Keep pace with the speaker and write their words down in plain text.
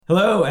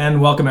Hello and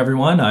welcome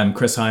everyone. I'm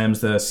Chris Hyams,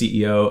 the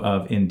CEO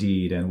of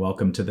Indeed, and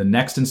welcome to the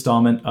next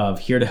installment of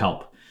Here to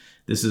Help.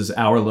 This is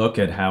our look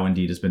at how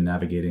Indeed has been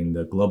navigating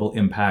the global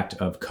impact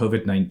of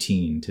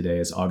COVID-19. Today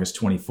is August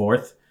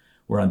 24th.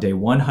 We're on day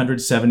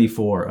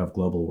 174 of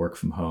global work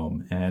from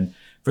home. And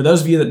for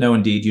those of you that know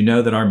Indeed, you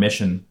know that our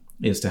mission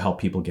is to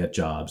help people get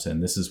jobs.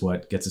 And this is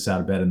what gets us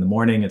out of bed in the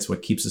morning. It's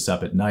what keeps us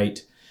up at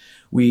night.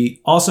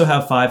 We also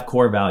have 5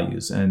 core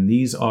values, and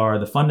these are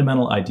the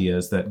fundamental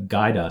ideas that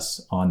guide us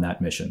on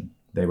that mission.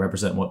 They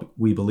represent what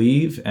we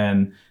believe,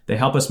 and they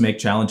help us make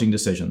challenging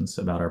decisions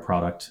about our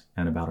product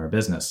and about our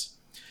business.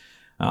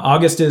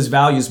 August is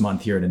Values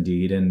Month here at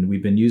Indeed, and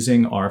we've been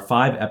using our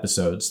 5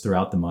 episodes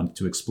throughout the month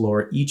to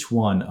explore each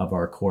one of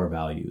our core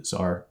values.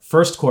 Our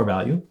first core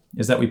value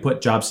is that we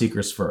put job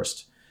seekers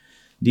first.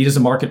 Indeed is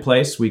a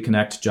marketplace. We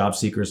connect job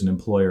seekers and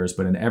employers,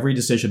 but in every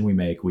decision we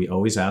make, we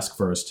always ask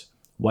first,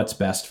 what's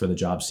best for the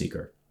job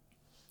seeker?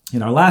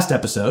 In our last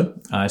episode,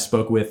 I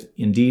spoke with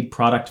Indeed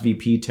Product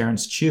VP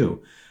Terrence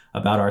Chu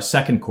about our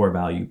second core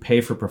value,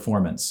 pay for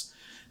performance.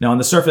 Now, on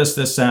the surface,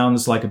 this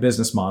sounds like a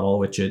business model,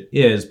 which it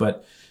is,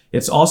 but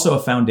it's also a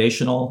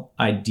foundational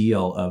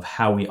ideal of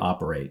how we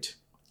operate.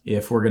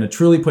 If we're going to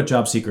truly put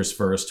job seekers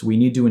first, we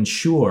need to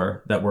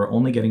ensure that we're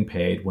only getting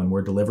paid when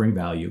we're delivering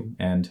value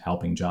and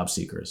helping job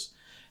seekers.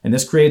 And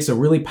this creates a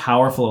really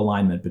powerful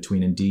alignment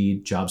between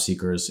Indeed, job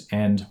seekers,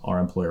 and our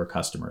employer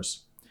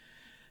customers.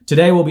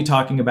 Today, we'll be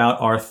talking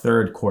about our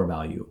third core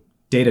value,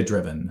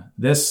 data-driven.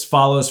 This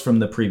follows from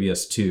the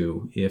previous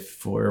 2.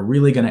 If we're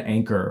really going to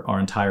anchor our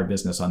entire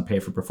business on pay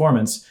for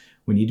performance,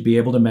 we need to be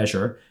able to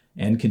measure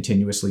and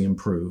continuously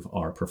improve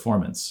our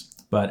performance.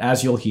 But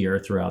as you'll hear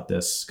throughout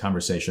this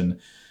conversation,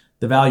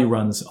 the value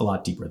runs a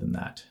lot deeper than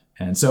that.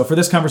 And so for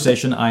this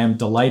conversation, I am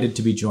delighted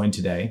to be joined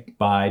today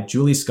by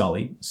Julie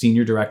Scully,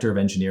 Senior Director of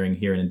Engineering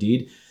here at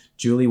Indeed.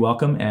 Julie,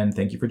 welcome, and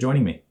thank you for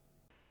joining me.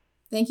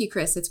 Thank you,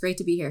 Chris. It's great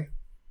to be here.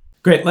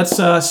 Great. Let's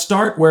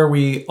start where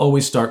we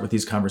always start with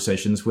these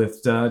conversations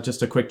with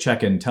just a quick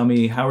check-in. Tell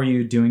me, how are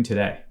you doing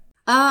today?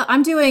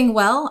 I'm doing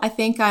well. I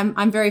think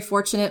I'm very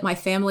fortunate. My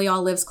family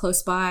all lives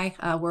close by.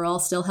 We're all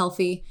still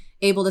healthy,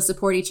 able to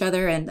support each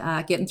other, and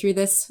getting through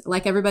this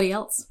like everybody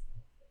else.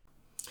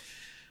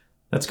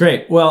 That's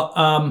great.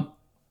 Well,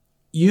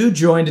 you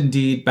joined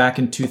Indeed back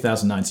in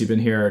 2009, so you've been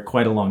here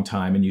quite a long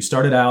time, and you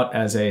started out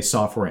as a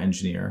software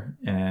engineer.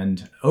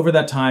 And over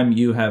that time,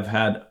 you have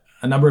had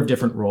a number of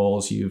different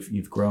roles.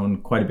 You've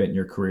grown quite a bit in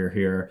your career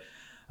here,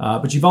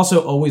 but you've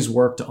also always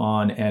worked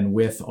on and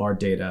with our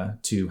data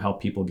to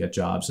help people get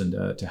jobs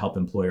and to help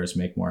employers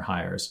make more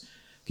hires.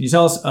 Can you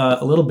tell us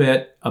a little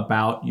bit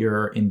about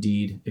your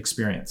Indeed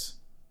experience?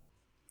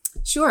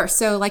 Sure.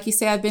 So like you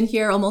say, I've been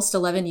here almost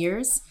 11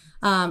 years.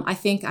 I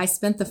think I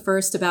spent the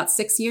first about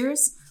 6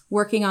 years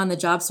working on the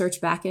job search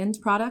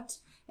backend product.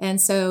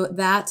 And so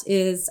that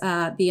is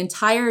the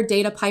entire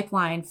data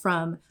pipeline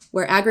from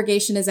where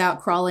aggregation is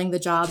out crawling the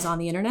jobs on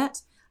the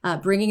internet,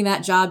 bringing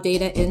that job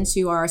data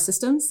into our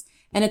systems.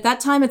 And at that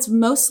time, it's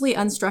mostly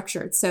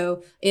unstructured.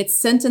 So it's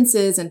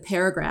sentences and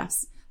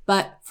paragraphs.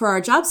 But for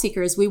our job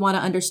seekers, we want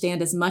to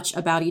understand as much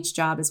about each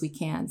job as we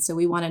can. So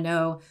we want to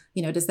know,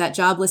 does that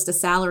job list a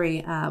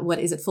salary? What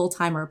is it,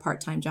 full-time or a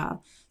part-time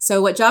job?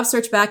 So what Job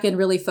Search Backend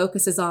really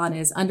focuses on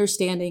is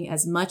understanding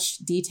as much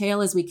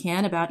detail as we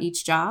can about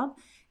each job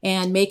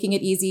and making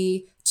it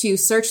easy to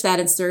search that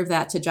and serve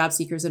that to job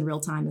seekers in real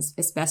time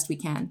as best we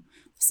can.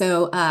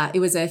 So it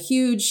was a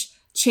huge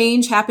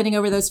change happening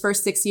over those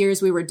first 6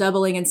 years. We were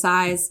doubling in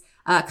size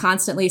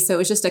constantly. So it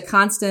was just a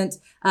constant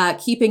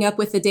keeping up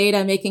with the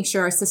data, making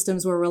sure our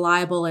systems were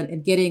reliable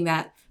and getting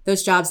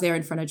those jobs there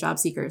in front of job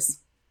seekers.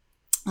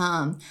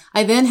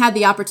 I then had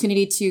the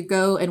opportunity to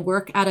go and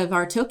work out of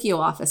our Tokyo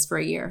office for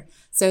a year.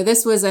 So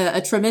this was a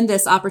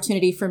tremendous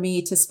opportunity for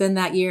me to spend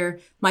that year.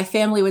 My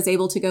family was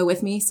able to go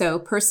with me. So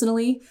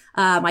personally,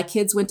 my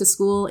kids went to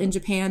school in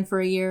Japan for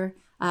a year.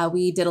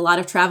 We did a lot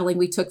of traveling.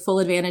 We took full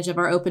advantage of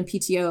our open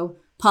PTO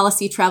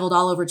policy, traveled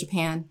all over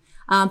Japan.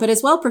 But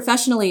as well,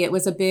 professionally, it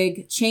was a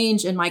big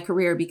change in my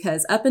career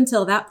because up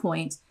until that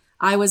point,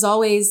 I was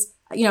always,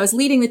 I was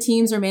leading the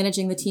teams or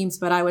managing the teams,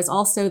 but I was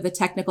also the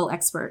technical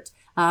expert.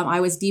 I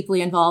was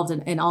deeply involved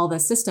in all the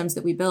systems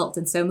that we built.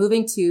 And so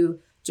moving to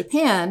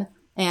Japan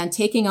and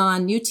taking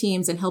on new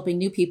teams and helping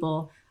new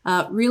people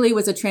really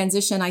was a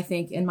transition, I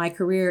think, in my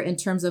career in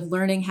terms of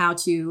learning how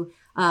to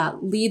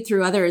lead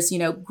through others,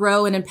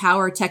 grow and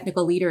empower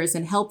technical leaders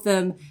and help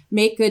them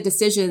make good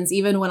decisions,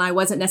 even when I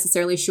wasn't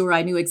necessarily sure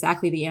I knew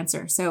exactly the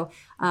answer. So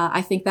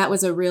I think that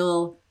was a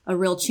real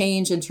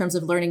change in terms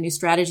of learning new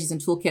strategies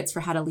and toolkits for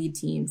how to lead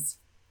teams.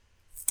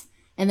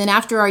 And then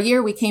after our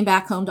year, we came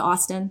back home to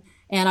Austin.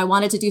 And I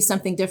wanted to do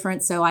something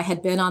different. So I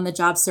had been on the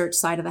job search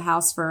side of the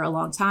house for a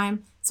long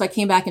time. So I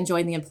came back and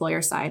joined the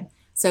employer side.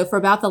 So for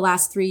about the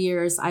last 3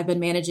 years, I've been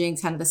managing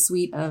kind of the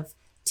suite of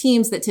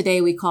teams that today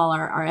we call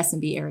our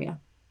SMB area.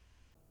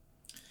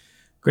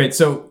 Great.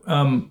 So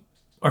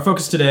our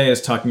focus today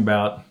is talking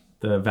about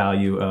the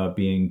value of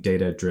being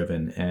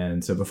data-driven.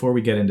 And so before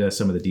we get into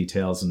some of the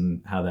details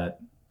and how that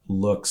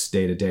looks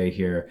day to day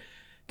here,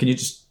 can you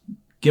just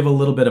give a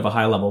little bit of a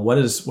high level, what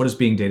does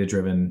being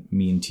data-driven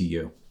mean to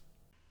you?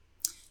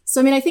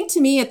 So, I think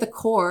to me at the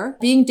core,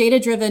 being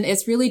data-driven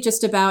is really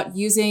just about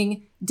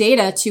using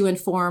data to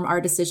inform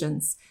our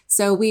decisions.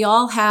 So we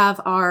all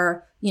have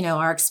our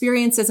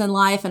experiences in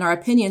life and our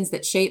opinions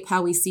that shape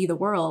how we see the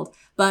world.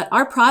 But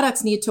our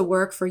products need to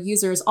work for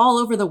users all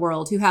over the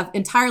world who have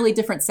entirely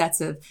different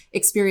sets of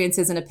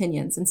experiences and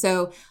opinions. And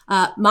so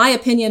my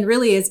opinion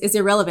really is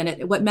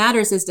irrelevant. What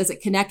matters is, does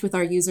it connect with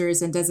our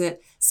users and does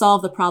it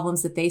solve the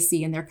problems that they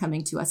see and they're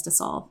coming to us to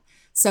solve?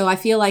 So I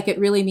feel like it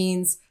really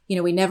means,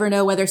 we never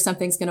know whether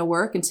something's going to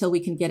work until we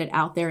can get it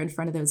out there in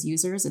front of those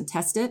users and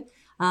test it.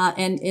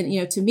 And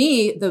to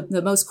me,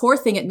 the most core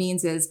thing it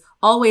means is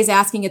always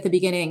asking at the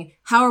beginning,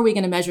 how are we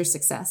going to measure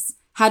success?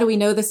 How do we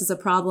know this is a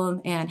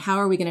problem? And how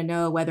are we going to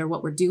know whether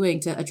what we're doing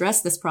to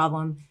address this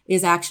problem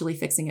is actually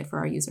fixing it for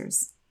our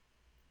users?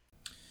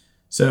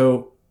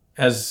 So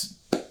as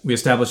we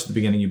established at the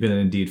beginning, you've been at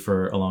Indeed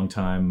for a long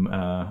time,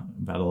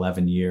 about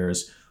 11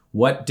 years.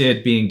 What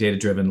did being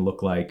data-driven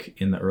look like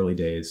in the early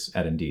days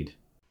at Indeed?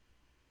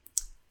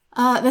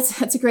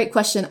 That's a great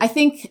question. I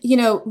think,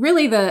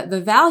 really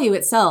the value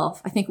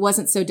itself, I think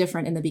wasn't so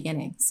different in the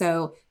beginning.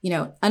 So,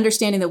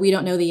 understanding that we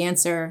don't know the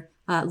answer,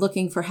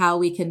 looking for how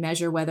we can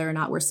measure whether or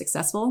not we're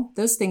successful,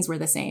 those things were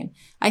the same.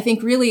 I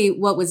think really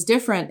what was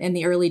different in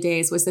the early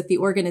days was that the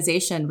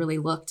organization really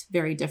looked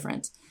very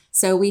different.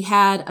 So we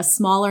had a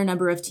smaller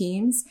number of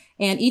teams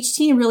and each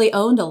team really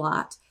owned a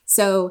lot.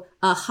 So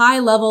a high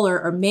level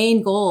or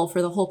main goal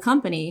for the whole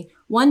company,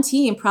 one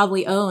team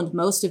probably owned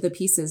most of the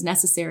pieces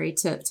necessary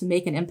to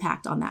make an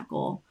impact on that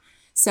goal.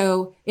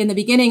 So in the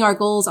beginning, our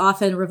goals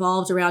often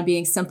revolved around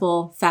being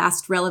simple,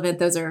 fast, relevant.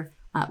 Those are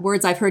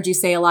words I've heard you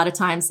say a lot of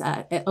times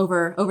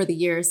over the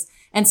years.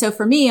 And so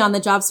for me on the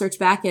job search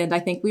backend, I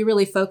think we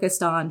really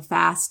focused on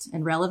fast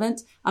and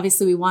relevant.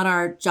 Obviously, we want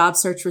our job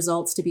search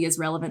results to be as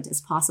relevant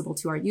as possible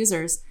to our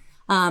users.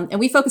 And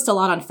we focused a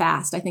lot on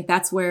fast. I think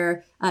that's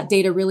where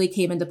data really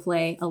came into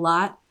play a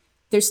lot.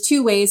 There's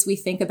two ways we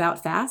think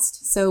about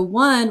fast. So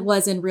one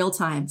was in real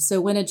time.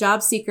 So when a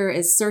job seeker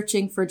is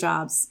searching for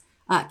jobs,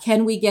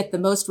 can we get the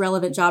most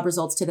relevant job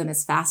results to them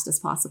as fast as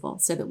possible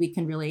so that we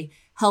can really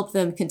help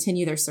them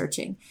continue their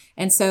searching?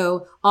 And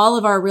so all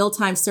of our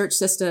real-time search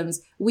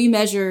systems, we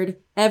measured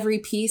every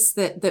piece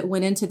that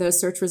went into those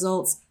search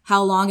results,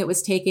 how long it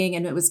was taking,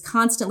 and it was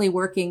constantly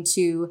working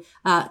to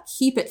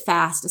keep it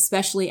fast,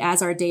 especially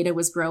as our data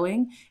was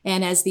growing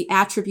and as the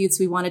attributes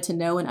we wanted to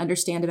know and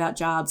understand about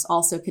jobs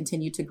also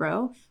continued to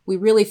grow. We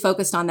really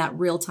focused on that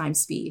real-time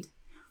speed.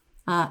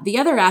 The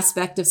other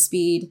aspect of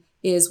speed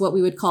is what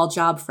we would call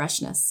job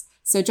freshness.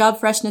 So job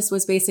freshness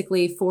was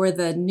basically for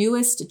the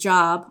newest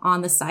job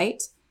on the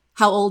site.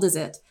 How old is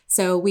it?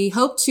 So we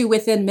hope to,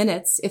 within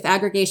minutes, if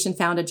aggregation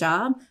found a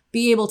job,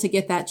 be able to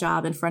get that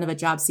job in front of a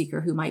job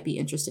seeker who might be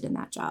interested in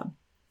that job.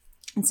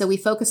 And so we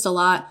focused a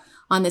lot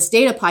on this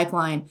data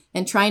pipeline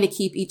and trying to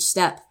keep each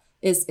step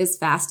as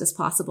fast as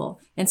possible.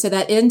 And so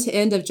that end to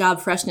end of job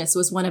freshness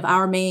was one of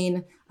our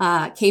main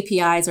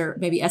KPIs or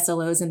maybe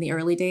SLOs in the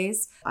early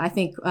days. I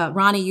think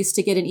Ronnie used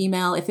to get an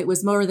email if it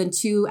was more than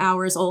 2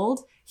 hours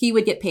old, he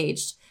would get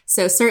paged.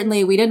 So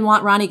certainly we didn't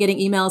want Ronnie getting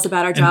emails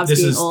about our jobs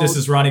being old. This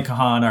is Ronnie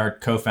Kahan, our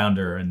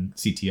co-founder and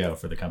CTO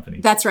for the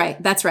company. That's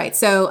right.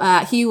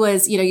 So he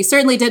was, you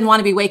certainly didn't want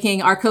to be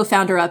waking our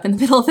co-founder up in the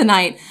middle of the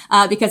night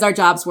because our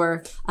jobs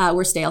were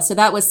stale. So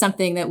that was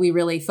something that we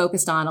really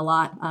focused on a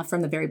lot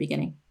from the very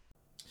beginning.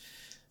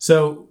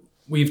 So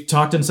we've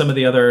talked in some of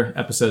the other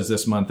episodes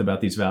this month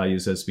about these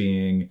values as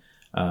being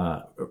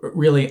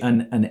really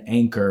an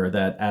anchor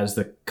that as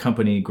the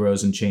company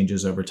grows and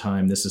changes over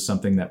time, this is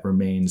something that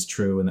remains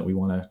true and that we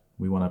want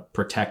to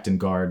protect and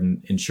guard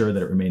and ensure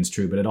that it remains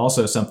true. But it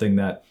also is something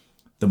that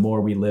the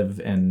more we live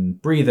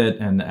and breathe it,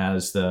 and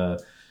as the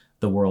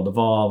world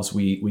evolves,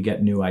 we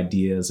get new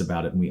ideas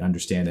about it and we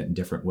understand it in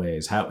different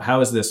ways. How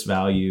has this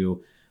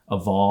value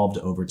evolved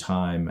over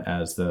time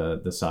as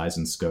the size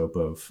and scope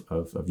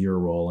of your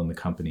role in the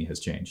company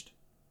has changed?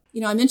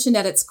 I mentioned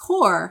at its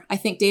core, I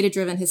think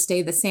data-driven has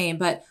stayed the same,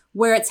 but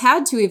where it's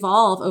had to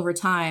evolve over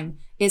time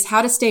is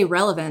how to stay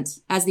relevant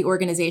as the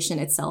organization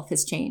itself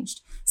has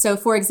changed. So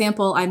for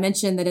example, I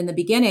mentioned that in the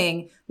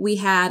beginning, we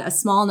had a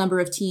small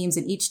number of teams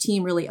and each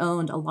team really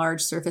owned a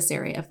large surface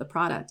area of the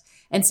product.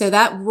 And so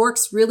that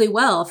works really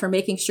well for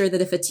making sure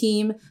that if a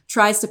team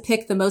tries to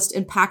pick the most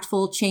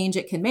impactful change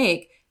it can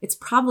make, it's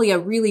probably a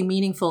really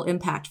meaningful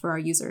impact for our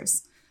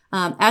users.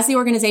 As the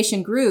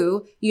organization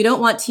grew, you don't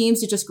want teams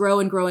to just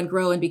grow and grow and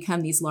grow and become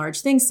these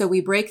large things. So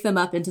we break them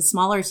up into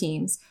smaller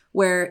teams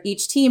where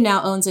each team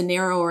now owns a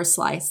narrower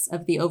slice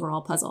of the overall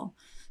puzzle.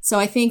 So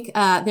I think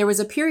there was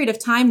a period of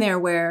time there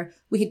where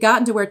we had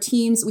gotten to where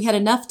we had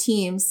enough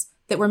teams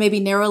that were maybe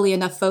narrowly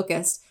enough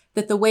focused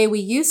that the way we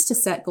used to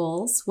set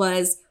goals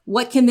was,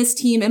 what can this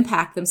team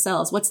impact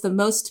themselves? What's the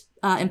most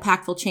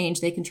impactful change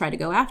they can try to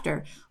go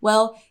after?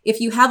 Well, if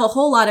you have a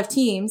whole lot of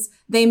teams,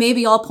 they may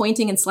be all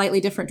pointing in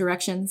slightly different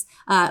directions.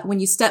 When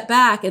you step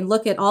back and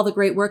look at all the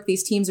great work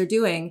these teams are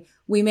doing,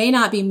 we may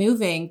not be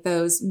moving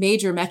those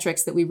major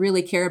metrics that we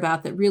really care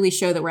about that really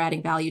show that we're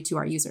adding value to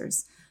our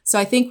users. So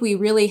I think we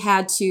really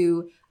had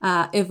to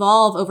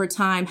evolve over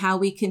time how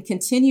we can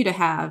continue to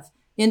have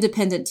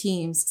independent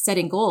teams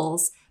setting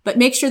goals, but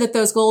make sure that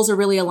those goals are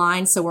really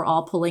aligned so we're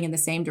all pulling in the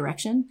same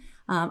direction.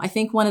 I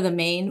think one of the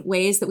main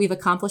ways that we've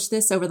accomplished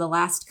this over the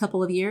last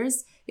couple of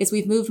years is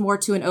we've moved more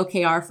to an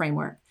OKR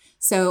framework.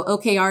 So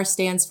OKR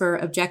stands for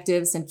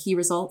objectives and key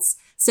results.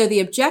 So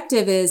the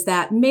objective is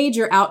that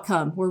major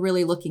outcome we're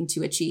really looking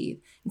to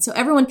achieve. And so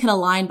everyone can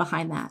align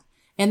behind that.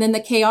 And then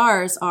the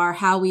KRs are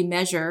how we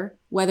measure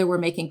whether we're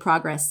making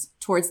progress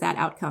towards that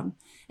outcome.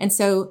 And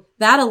so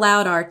that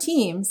allowed our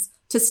teams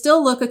to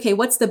still look, okay,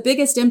 what's the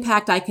biggest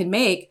impact I can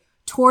make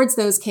towards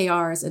those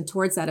KRs and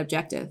towards that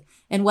objective?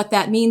 And what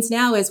that means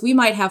now is we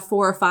might have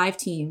 4 or 5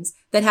 teams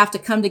that have to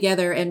come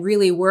together and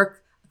really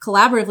work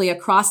collaboratively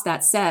across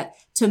that set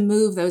to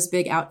move those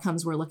big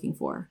outcomes we're looking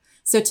for.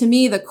 So to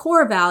me, the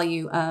core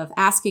value of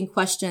asking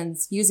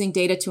questions, using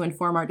data to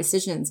inform our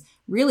decisions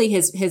really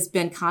has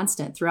been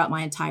constant throughout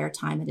my entire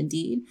time at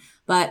Indeed.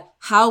 But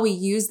how we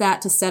use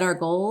that to set our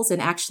goals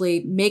and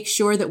actually make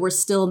sure that we're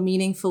still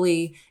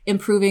meaningfully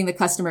improving the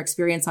customer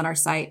experience on our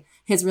site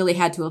has really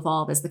had to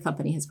evolve as the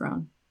company has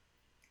grown.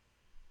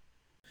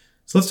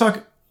 So let's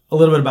talk a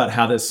little bit about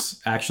how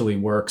this actually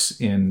works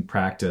in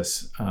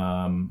practice.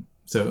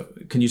 So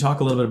can you talk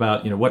a little bit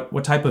about,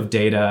 what type of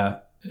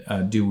data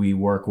do we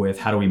work with?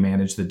 How do we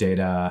manage the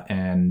data?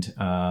 And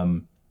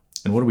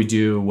what do we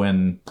do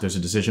when there's a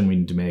decision we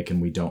need to make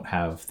and we don't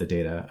have the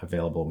data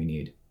available we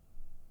need?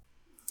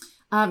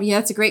 Yeah,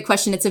 that's a great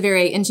question. It's a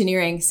very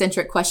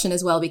engineering-centric question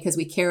as well, because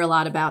we care a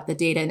lot about the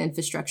data and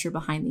infrastructure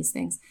behind these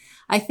things.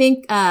 I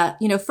think,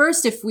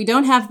 first, if we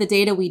don't have the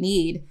data we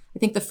need, I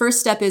think the first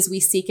step is we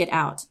seek it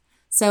out.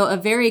 So a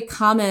very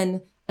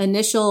common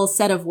initial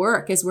set of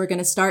work as we're going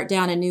to start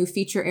down a new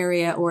feature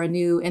area or a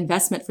new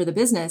investment for the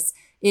business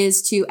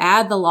is to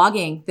add the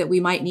logging that we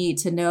might need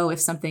to know if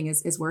something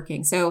is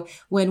working. So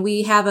when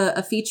we have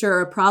a feature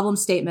or a problem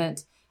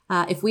statement,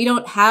 if we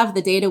don't have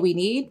the data we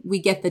need, we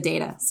get the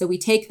data. So we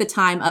take the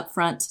time up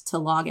front to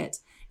log it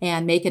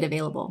and make it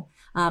available.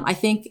 I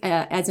think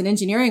as an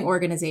engineering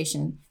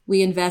organization,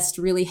 we invest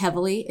really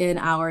heavily in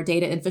our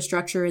data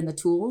infrastructure and the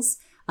tools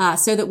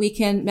so that we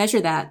can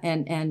measure that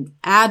and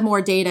add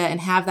more data and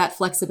have that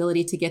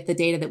flexibility to get the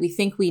data that we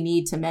think we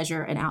need to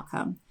measure an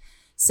outcome.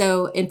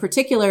 So in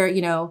particular,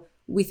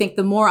 we think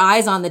the more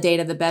eyes on the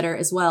data, the better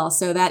as well.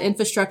 So that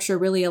infrastructure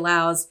really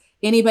allows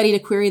anybody to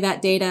query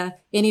that data,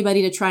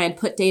 anybody to try and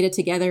put data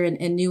together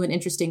in new and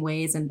interesting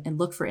ways and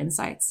look for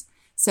insights.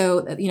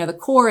 So, the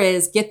core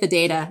is get the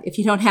data if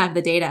you don't have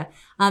the data.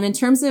 In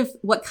terms of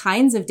what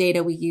kinds of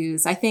data we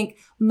use, I think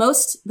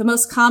the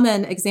most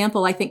common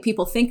example I think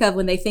people think of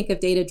when they think of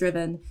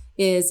data-driven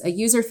is a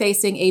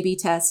user-facing A/B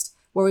test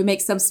where we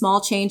make some small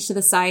change to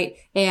the site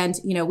and,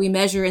 we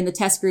measure in the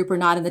test group or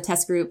not in the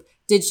test group.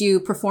 Did you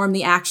perform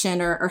the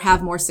action or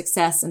have more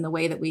success in the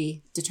way that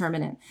we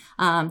determine it?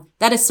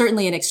 That is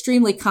certainly an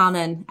extremely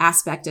common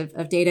aspect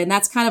of data. And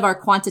that's kind of our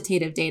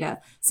quantitative data,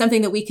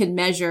 something that we can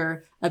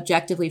measure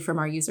objectively from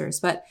our users.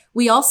 But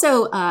we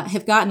also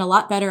have gotten a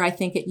lot better, I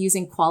think, at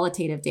using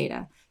qualitative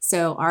data.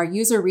 So our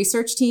user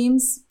research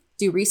teams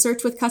do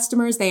research with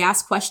customers. They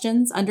ask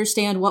questions,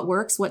 understand what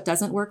works, what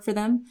doesn't work for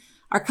them.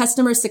 Our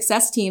customer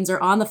success teams are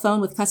on the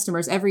phone with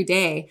customers every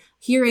day,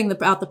 hearing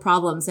about the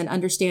problems and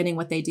understanding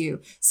what they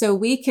do. So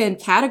we can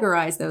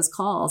categorize those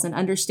calls and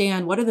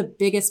understand what are the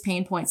biggest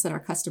pain points that our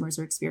customers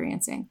are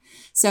experiencing.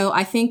 So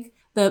I think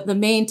the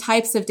main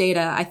types of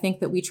data I think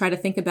that we try to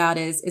think about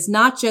is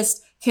not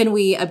just can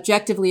we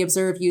objectively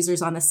observe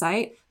users on the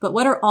site, but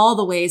what are all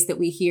the ways that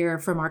we hear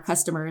from our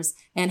customers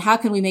and how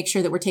can we make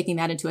sure that we're taking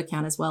that into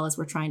account as well as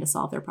we're trying to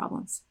solve their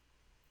problems?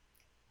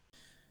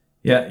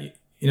 Yeah.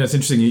 It's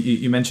interesting.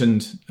 You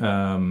mentioned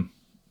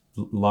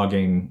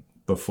logging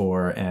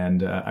before,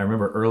 and I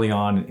remember early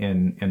on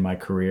in my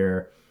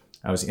career,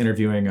 I was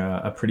interviewing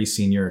a pretty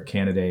senior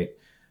candidate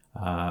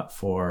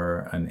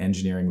for an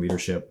engineering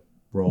leadership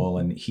role,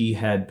 and he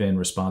had been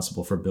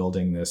responsible for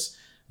building this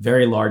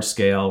very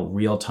large-scale,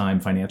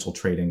 real-time financial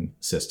trading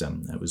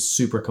system. It was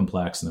super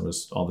complex, and there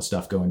was all the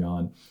stuff going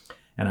on.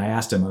 And I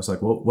asked him, I was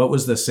like, well, what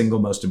was the single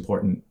most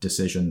important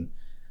decision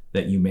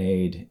that you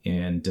made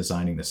in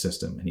designing the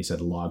system? And he said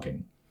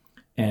logging.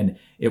 And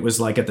it was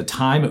like, at the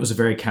time, it was a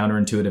very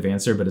counterintuitive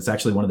answer, but it's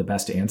actually one of the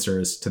best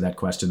answers to that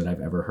question that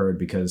I've ever heard,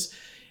 because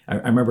I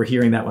remember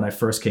hearing that when I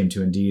first came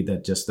to Indeed,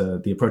 that just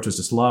the approach was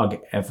just log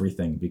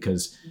everything,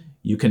 because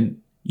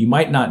you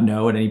might not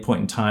know at any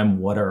point in time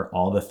what are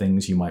all the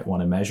things you might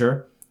want to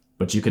measure,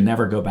 but you can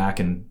never go back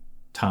in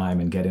time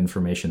and get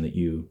information that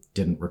you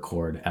didn't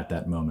record at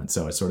that moment.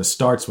 So it sort of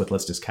starts with,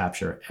 let's just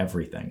capture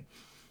everything.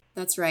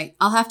 That's right.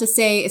 I'll have to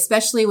say,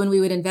 especially when we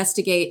would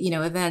investigate,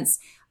 events,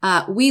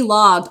 we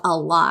logged a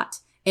lot.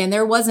 And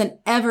there wasn't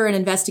ever an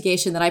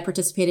investigation that I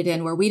participated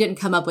in where we didn't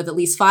come up with at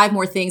least 5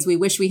 more things we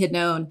wish we had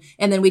known.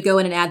 And then we go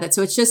in and add that.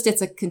 So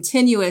it's a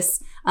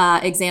continuous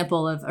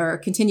example of, or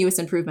continuous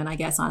improvement, I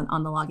guess,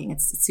 on the logging.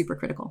 It's super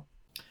critical.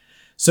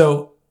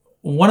 So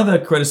one of the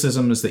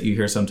criticisms that you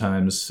hear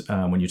sometimes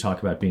when you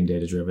talk about being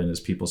data-driven is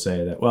people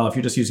say that, well, if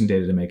you're just using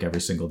data to make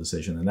every single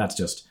decision, then that's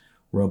just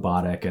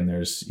robotic and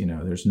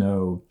there's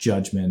no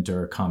judgment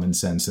or common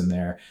sense in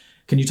there.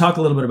 Can you talk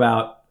a little bit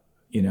about,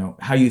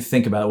 how you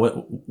think about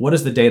it? What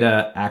does the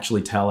data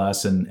actually tell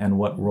us, and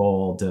what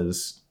role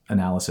does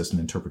analysis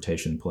and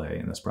interpretation play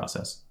in this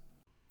process?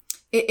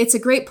 It's a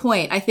great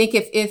point. I think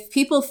if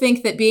people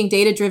think that being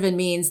data-driven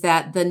means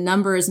that the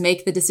numbers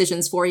make the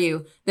decisions for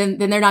you, then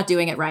they're not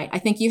doing it right. I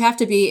think you have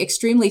to be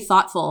extremely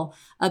thoughtful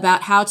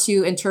about how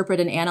to interpret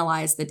and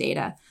analyze the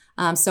data.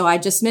 So I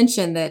just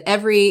mentioned that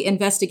every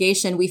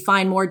investigation, we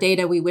find more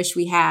data we wish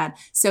we had.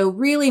 So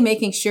really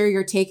making sure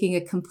you're taking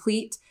a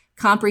complete,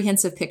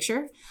 comprehensive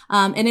picture.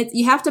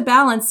 You have to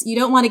balance. You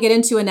don't want to get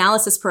into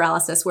analysis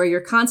paralysis where you're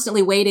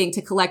constantly waiting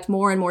to collect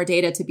more and more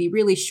data to be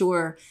really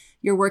sure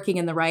you're working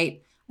in the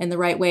right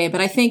way.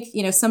 But I think,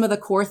 some of the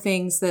core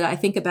things that I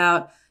think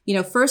about,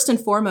 first and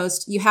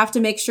foremost, you have to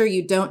make sure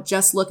you don't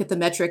just look at the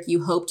metric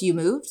you hoped you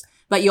moved,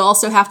 but you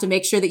also have to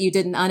make sure that you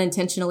didn't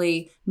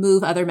unintentionally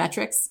move other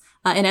metrics.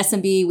 In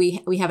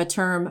SMB, we have a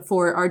term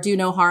for our do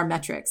no harm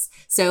metrics.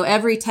 So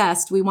every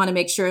test, we want to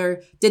make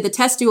sure, did the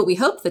test do what we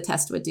hoped the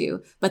test would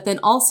do, but then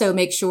also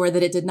make sure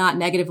that it did not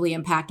negatively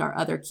impact our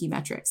other key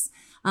metrics.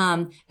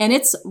 And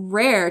it's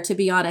rare, to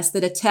be honest,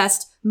 that a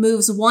test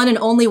moves one and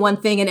only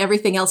one thing and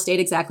everything else stayed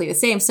exactly the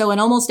same. So in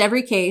almost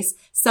every case,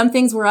 some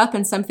things were up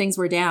and some things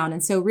were down.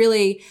 And so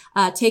really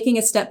taking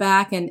a step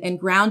back and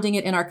grounding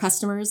it in our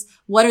customers.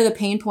 What are the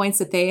pain points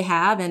that they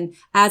have? And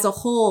as a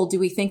whole, do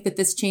we think that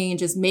this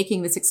change is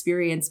making this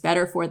experience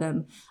better for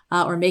them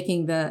or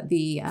making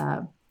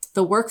the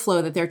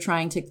workflow that they're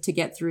trying to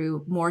get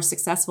through more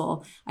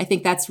successful? I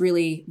think that's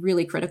really,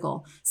 really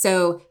critical.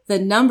 So the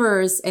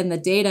numbers and the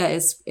data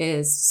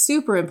is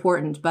super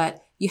important,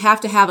 but you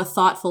have to have a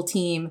thoughtful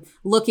team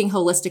looking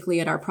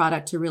holistically at our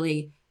product to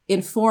really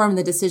inform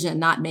the decision,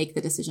 not make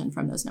the decision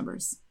from those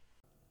numbers.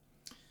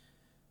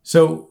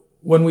 So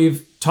when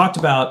we've talked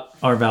about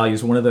our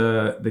values, one of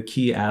the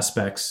key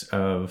aspects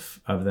of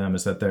them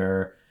is that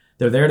they're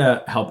there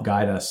to help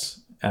guide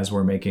us as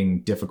we're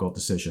making difficult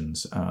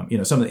decisions.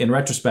 In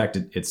retrospect,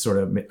 it's sort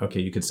of, okay,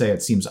 you could say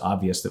it seems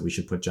obvious that we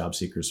should put job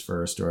seekers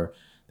first or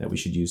that we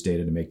should use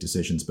data to make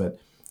decisions. But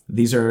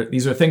these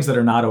are things that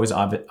are not always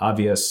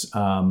obvious.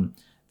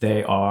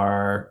 They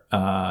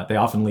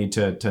often lead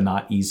to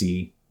not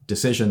easy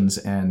decisions,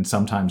 and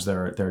sometimes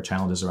there are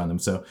challenges around them.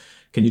 So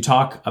can you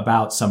talk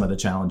about some of the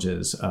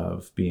challenges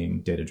of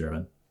being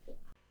data-driven?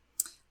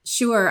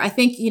 Sure. I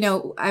think,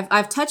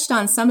 I've touched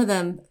on some of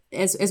them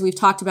as we've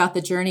talked about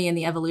the journey and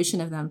the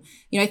evolution of them.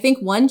 I think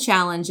one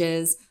challenge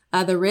is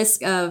the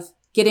risk of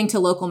getting to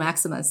local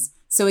maximas.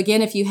 So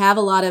again, if you have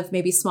a lot of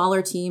maybe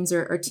smaller teams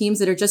or teams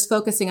that are just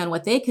focusing on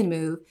what they can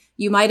move,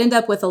 you might end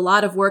up with a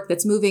lot of work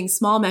that's moving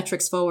small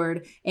metrics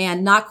forward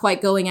and not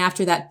quite going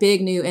after that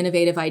big new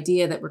innovative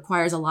idea that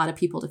requires a lot of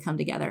people to come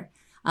together.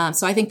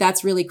 So I think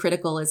that's really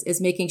critical is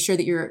making sure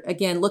that you're,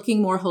 again,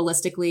 looking more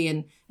holistically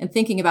and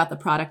thinking about the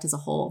product as a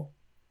whole.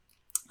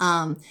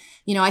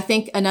 I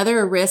think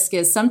another risk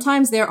is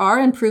sometimes there are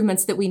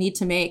improvements that we need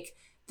to make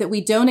that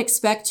we don't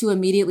expect to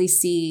immediately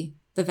see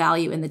the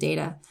value in the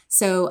data.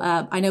 So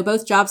I know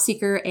both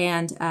JobSeeker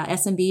and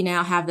SMB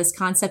now have this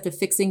concept of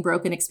fixing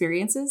broken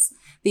experiences.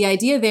 The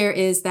idea there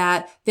is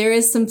that there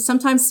is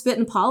sometimes spit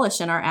and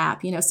polish in our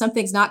app.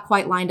 Something's not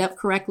quite lined up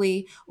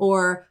correctly,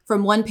 or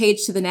from one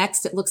page to the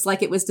next, it looks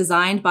like it was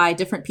designed by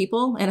different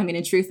people. And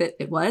in truth,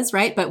 it was,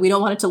 right? But we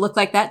don't want it to look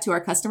like that to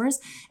our customers.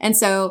 And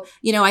so,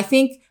 I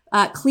think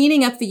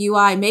cleaning up the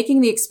UI,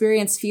 making the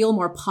experience feel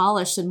more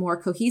polished and more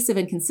cohesive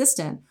and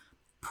consistent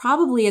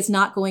probably is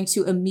not going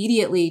to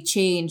immediately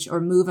change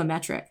or move a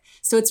metric.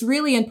 So it's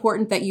really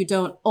important that you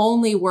don't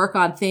only work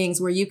on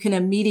things where you can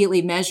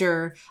immediately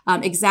measure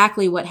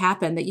exactly what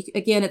happened.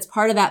 Again, it's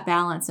part of that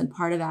balance and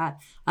part of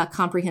that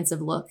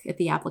comprehensive look at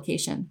the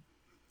application.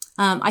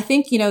 I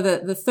think,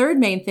 the third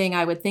main thing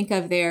I would think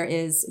of there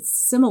is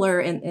similar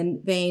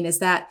in vein is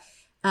that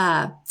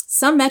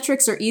some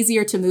metrics are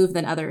easier to move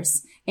than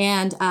others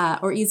and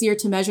or easier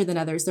to measure than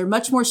others. They're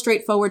much more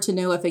straightforward to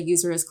know if a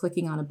user is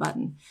clicking on a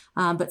button.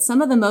 But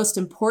some of the most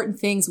important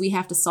things we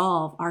have to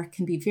solve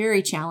can be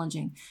very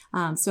challenging.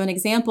 So an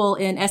example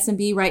in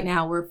SMB right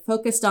now, we're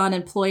focused on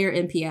employer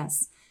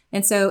NPS.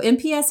 And so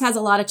NPS has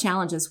a lot of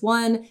challenges.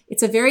 One,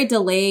 it's a very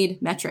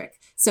delayed metric.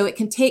 So it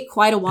can take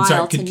quite a while to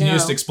know. Can you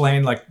just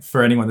explain,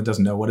 for anyone that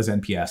doesn't know, what is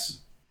NPS?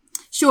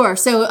 Sure.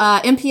 So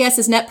NPS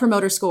is Net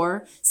Promoter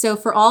Score. So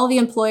for all the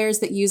employers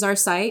that use our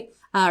site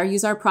or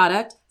use our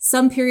product,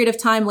 some period of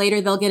time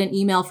later, they'll get an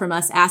email from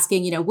us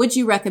asking, would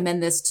you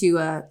recommend this to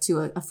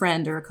a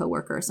friend or a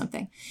coworker or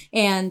something?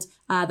 And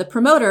the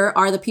promoter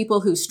are the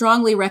people who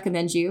strongly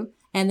recommend you.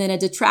 And then a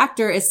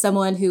detractor is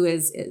someone who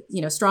is,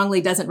 strongly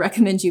doesn't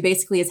recommend you,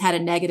 basically has had a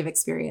negative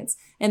experience.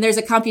 And there's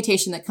a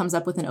computation that comes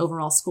up with an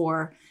overall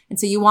score. And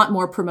so you want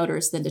more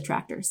promoters than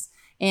detractors.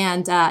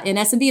 And in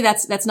SMB,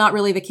 that's not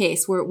really the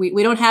case.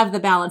 We don't have the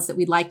balance that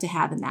we'd like to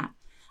have in that.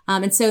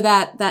 And so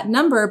that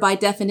number by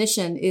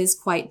definition is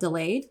quite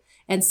delayed.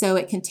 And so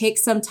it can take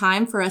some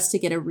time for us to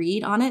get a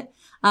read on it.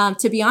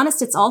 To be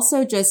honest, it's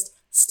also just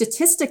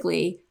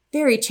statistically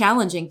very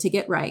challenging to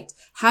get right.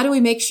 How do we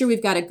make sure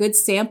we've got a good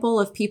sample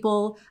of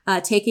people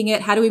taking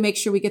it? How do we make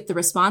sure we get the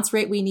response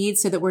rate we need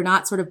so that we're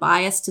not sort of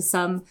biased to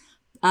some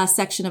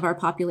section of our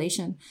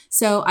population?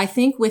 So I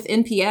think with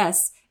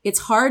NPS,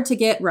 it's hard to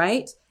get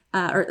right.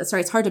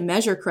 It's hard to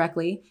measure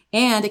correctly,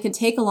 and it can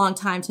take a long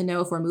time to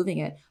know if we're moving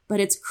it. But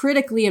it's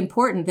critically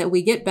important that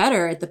we get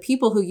better at the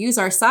people who use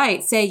our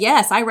site say,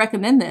 yes, I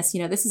recommend this.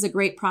 This is a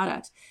great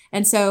product.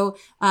 And so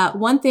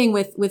one thing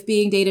with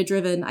being data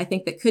driven, I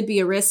think that could be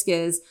a risk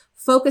is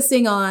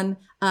focusing on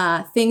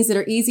things that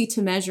are easy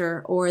to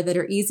measure or that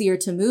are easier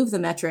to move the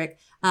metric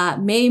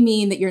may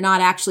mean that you're not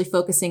actually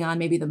focusing on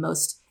maybe the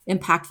most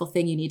impactful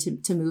thing you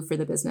need to move for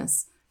the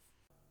business.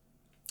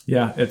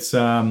 Yeah, it's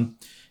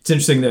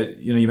interesting that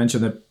you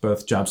mentioned that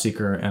both job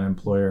seeker and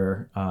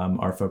employer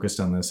are focused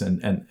on this,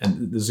 and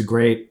there's a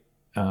great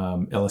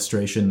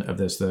illustration of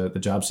this. The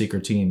job seeker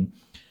team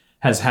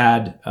has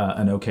had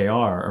an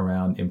OKR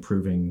around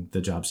improving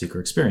the job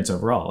seeker experience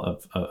overall,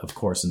 of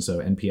course, and so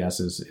NPS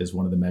is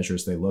one of the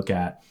measures they look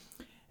at,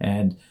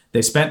 and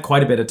they spent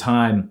quite a bit of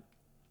time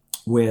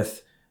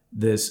with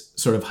this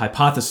sort of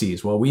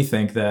hypotheses. Well, we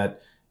think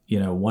that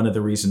one of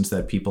the reasons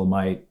that people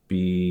might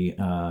be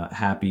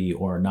happy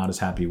or not as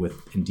happy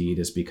with Indeed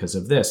is because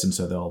of this. And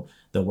so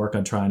they'll work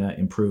on trying to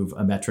improve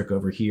a metric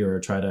over here, or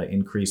try to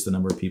increase the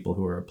number of people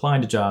who are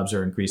applying to jobs,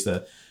 or increase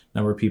the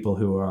number of people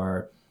who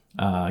are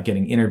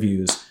getting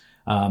interviews.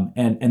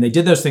 And they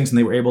did those things and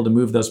they were able to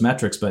move those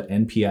metrics, but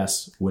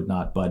NPS would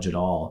not budge at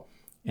all.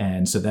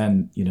 And so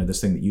then, this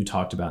thing that you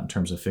talked about in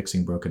terms of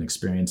fixing broken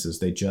experiences,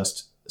 they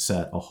just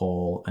set a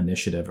whole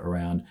initiative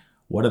around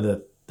what are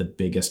the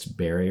biggest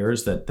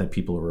barriers that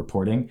people are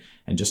reporting,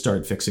 and just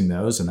started fixing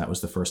those. And that was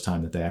the first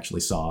time that they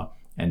actually saw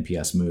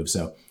NPS move.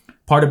 So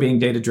part of being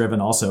data driven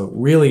also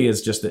really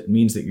is just that it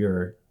means that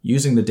you're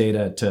using the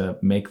data to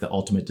make the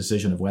ultimate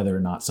decision of whether or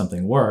not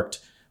something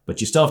worked,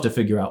 but you still have to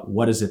figure out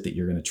what is it that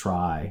you're going to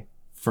try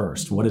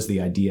first. What is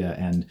the idea?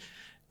 And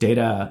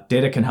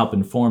data can help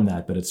inform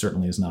that, but it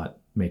certainly is not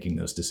making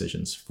those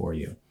decisions for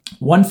you.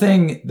 One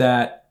thing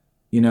that,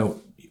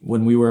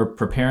 when we were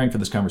preparing for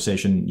this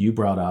conversation, you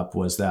brought up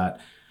was that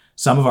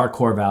some of our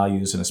core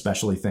values, and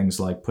especially things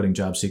like putting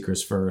job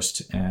seekers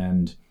first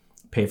and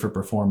pay for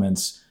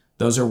performance,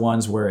 those are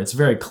ones where it's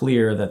very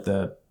clear that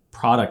the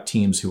product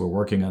teams who are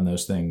working on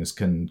those things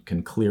can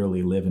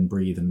clearly live and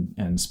breathe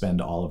and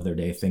spend all of their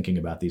day thinking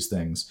about these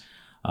things.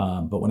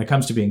 But when it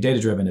comes to being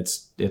data-driven,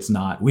 it's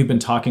not. We've been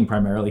talking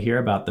primarily here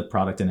about the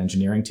product and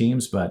engineering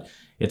teams, but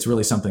it's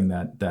really something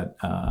that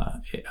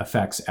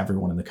affects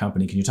everyone in the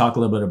company. Can you talk a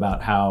little bit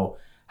about how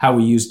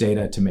we use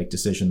data to make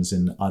decisions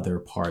in other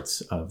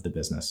parts of the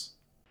business?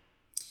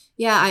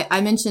 Yeah, I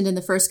mentioned in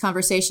the first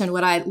conversation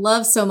what I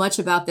love so much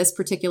about this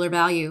particular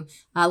value,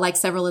 like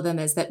several of them,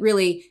 is that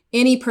really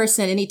any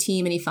person, any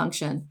team, any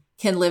function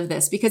can live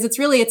this, because it's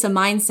a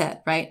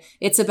mindset, right?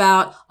 It's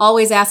about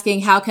always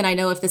asking, how can I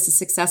know if this is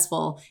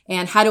successful?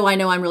 And how do I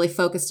know I'm really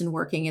focused and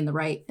working in the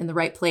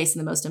right place, in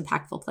the most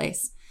impactful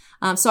place?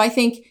 So I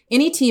think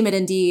any team at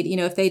Indeed,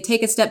 if they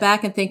take a step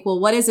back and think, well,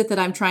 what is it that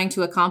I'm trying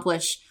to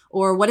accomplish?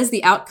 Or what is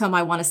the outcome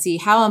I want to see?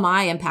 How am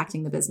I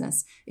impacting the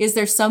business? Is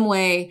there some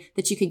way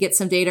that you can get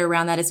some data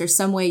around that? Is there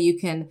some way you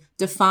can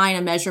define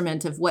a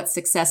measurement of what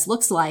success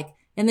looks like?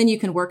 And then you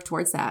can work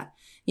towards that.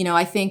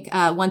 I think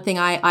one thing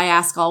I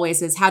ask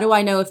always is, how do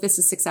I know if this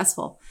is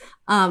successful?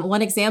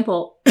 One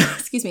example,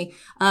 excuse me,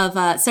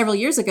 of several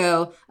years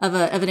ago of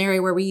an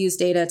area where we use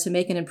data to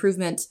make an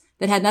improvement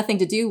that had nothing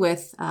to do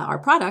with our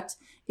product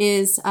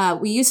is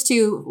we used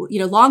to,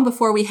 long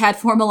before we had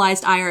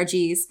formalized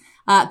IRGs,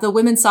 the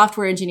women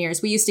software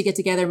engineers, we used to get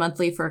together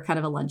monthly for kind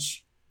of a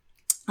lunch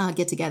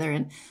get together.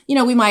 And,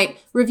 we might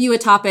review a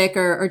topic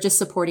or just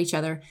support each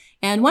other.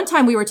 And one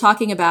time we were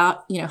talking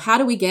about, how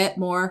do we get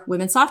more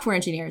women software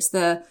engineers?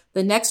 The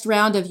next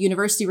round of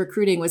university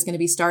recruiting was going to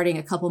be starting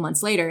a couple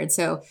months later. And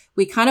so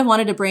we kind of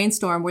wanted to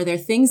brainstorm, were there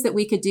things that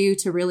we could do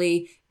to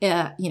really,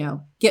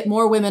 get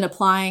more women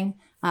applying,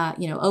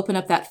 open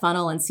up that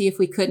funnel and see if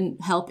we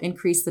couldn't help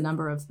increase the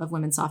number of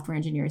women software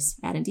engineers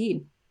at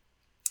Indeed.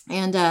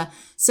 And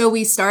so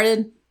we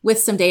started with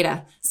some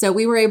data. So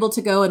we were able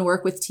to go and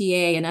work with TA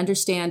and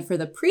understand for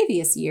the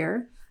previous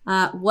year,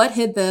 what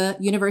had the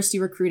university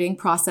recruiting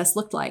process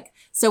looked like.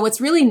 So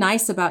what's really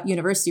nice about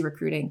university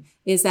recruiting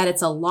is that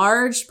it's a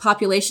large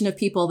population of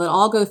people that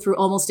all go through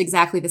almost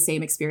exactly the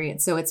same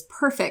experience. So it's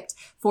perfect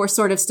for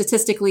sort of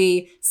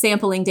statistically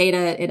sampling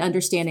data and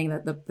understanding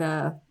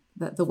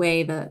the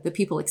way the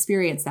people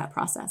experience that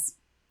process.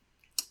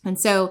 And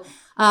so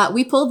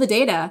we pulled the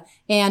data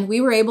and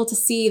we were able to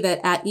see that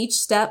at each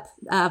step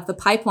of the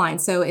pipeline,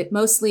 so it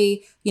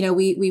mostly,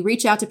 we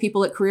reach out to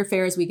people at career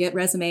fairs, we get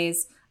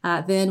resumes,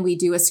 then we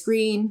do a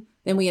screen,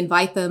 then we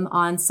invite them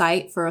on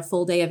site for a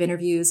full day of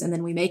interviews, and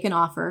then we make an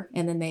offer,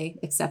 and then they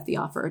accept the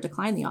offer or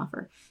decline the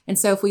offer. And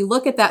so if we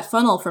look at that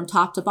funnel from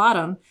top to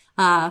bottom,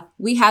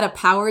 we had a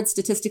powered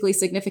statistically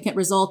significant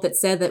result that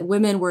said that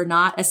women were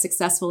not as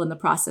successful in the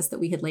process that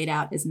we had laid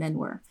out as men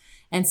were.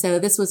 And so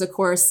this was, of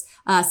course,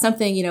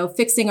 something,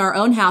 fixing our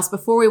own house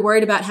before we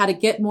worried about how to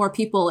get more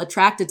people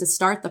attracted to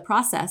start the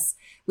process.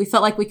 We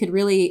felt like we could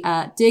really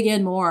dig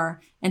in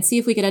more and see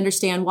if we could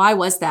understand why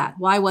was that?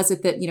 Why was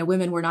it that,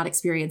 women were not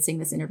experiencing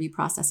this interview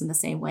process in the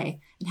same way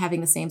and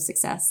having the same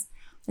success?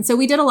 And so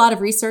we did a lot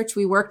of research.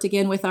 We worked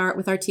again with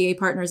our TA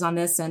partners on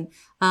this, and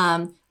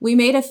we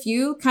made a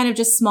few kind of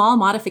just small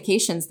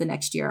modifications the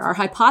next year. Our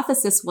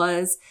hypothesis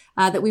was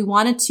that we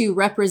wanted to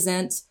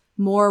represent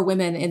more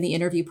women in the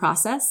interview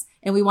process.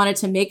 And we wanted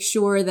to make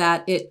sure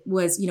that it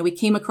was, we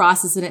came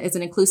across as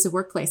an inclusive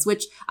workplace,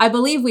 which I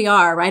believe we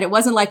are, right? It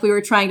wasn't like we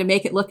were trying to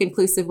make it look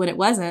inclusive when it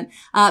wasn't.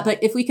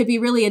 But if we could be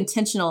really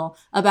intentional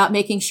about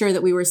making sure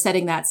that we were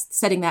setting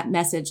that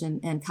message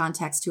and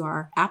context to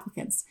our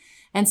applicants.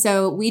 And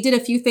so we did a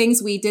few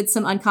things. We did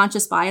some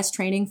unconscious bias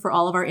training for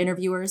all of our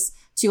interviewers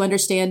to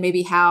understand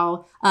maybe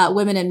how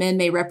women and men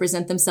may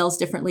represent themselves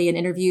differently in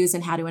interviews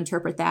and how to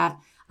interpret that.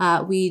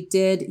 We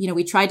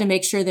tried to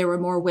make sure there were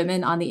more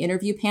women on the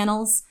interview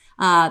panels.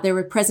 There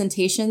were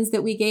presentations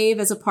that we gave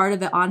as a part of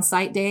the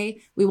on-site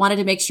day. We wanted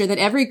to make sure that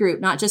every group,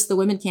 not just the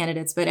women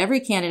candidates, but every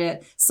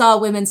candidate saw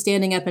women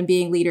standing up and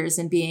being leaders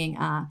and being,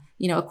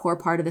 a core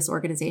part of this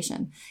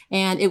organization.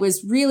 And it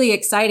was really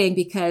exciting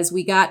because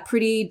we got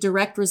pretty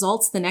direct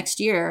results the next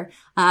year,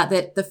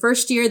 that the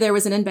first year there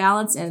was an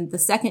imbalance, and the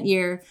second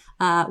year,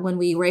 when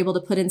we were able to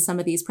put in some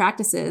of these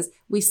practices,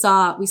 we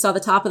saw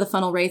the top of the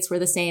funnel rates were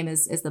the same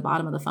as the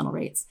bottom of the funnel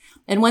rates.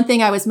 And one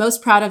thing I was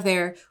most proud of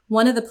there,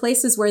 one of the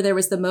places where there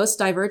was the most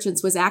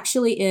divergence was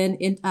actually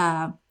in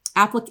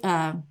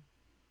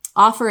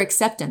offer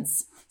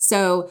acceptance.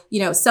 So,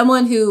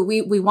 someone who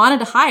we wanted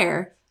to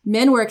hire,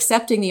 men were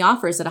accepting the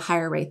offers at a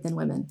higher rate than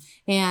women.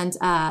 And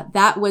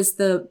that was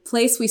the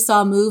place we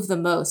saw move the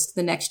most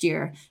the next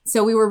year.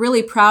 So we were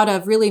really proud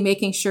of really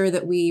making sure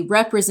that we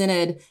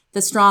represented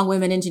the strong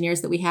women engineers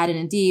that we had, and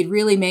indeed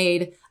really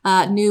made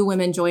new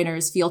women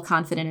joiners feel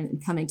confident in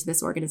coming to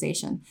this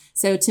organization.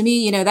 So to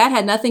me, that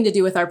had nothing to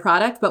do with our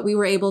product, but we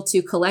were able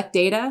to collect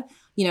data,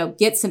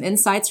 get some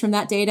insights from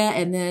that data,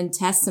 and then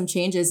test some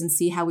changes and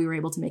see how we were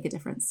able to make a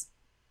difference.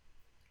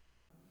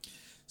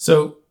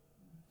 So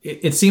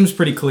it seems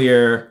pretty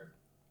clear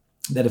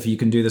that if you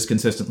can do this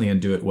consistently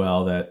and do it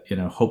well, that,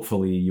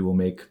 hopefully you will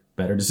make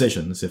better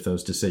decisions if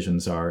those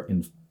decisions are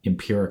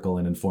empirical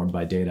and informed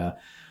by data.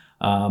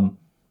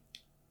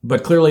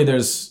 But clearly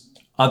there's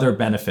other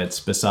benefits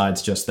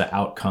besides just the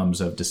outcomes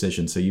of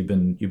decisions. So you've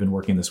been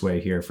working this way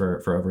here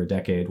for over a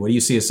decade. What do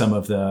you see as some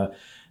of the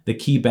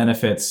key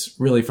benefits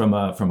really from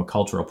a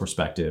cultural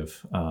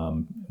perspective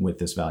with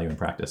this value in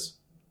practice?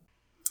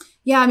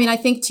 Yeah, I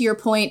think to your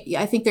point,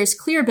 I think there's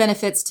clear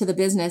benefits to the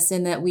business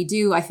in that we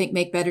do, I think,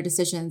 make better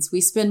decisions.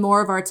 We spend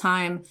more of our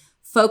time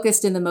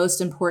focused in the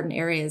most important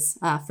areas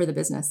for the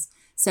business.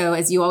 So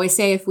as you always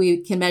say, if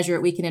we can measure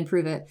it, we can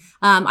improve it.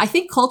 I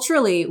think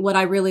culturally, what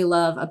I really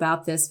love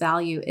about this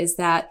value is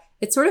that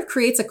it sort of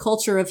creates a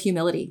culture of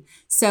humility.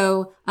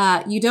 So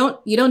you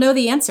don't know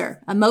the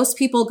answer. Most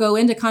people go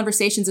into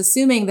conversations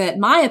assuming that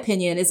my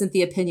opinion isn't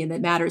the opinion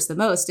that matters the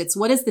most. It's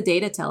what does the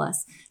data tell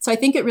us? So I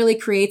think it really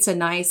creates a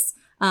nice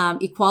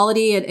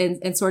equality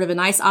and sort of a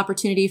nice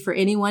opportunity for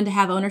anyone to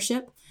have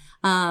ownership.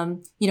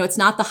 It's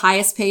not the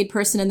highest paid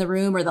person in the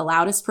room or the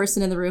loudest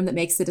person in the room that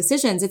makes the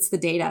decisions. It's the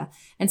data.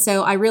 And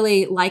so I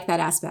really like that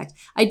aspect.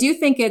 I do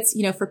think it's,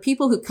 for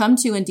people who come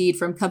to Indeed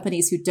from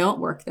companies who don't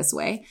work this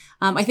way,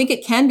 I think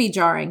it can be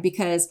jarring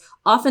because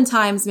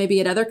oftentimes maybe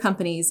at other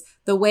companies,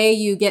 the way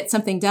you get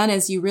something done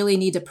is you really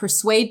need to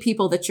persuade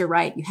people that you're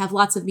right. You have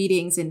lots of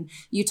meetings and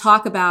you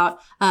talk about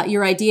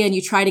your idea and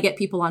you try to get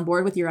people on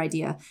board with your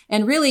idea.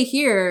 And really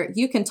here,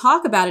 you can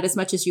talk about it as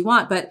much as you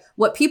want, but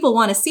what people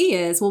want to see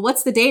is, well,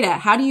 what's the data?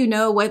 How do you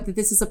know that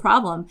this is a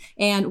problem?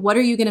 And what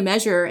are you going to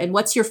measure? And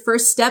what's your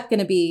first step going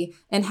to be?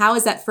 And how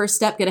is that first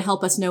step going to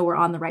help us know we're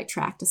on the right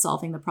track to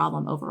solving the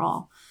problem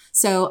overall?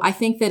 So I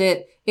think that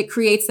it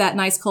creates that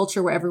nice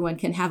culture where everyone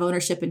can have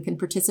ownership and can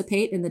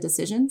participate in the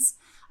decisions.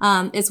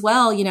 As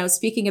well,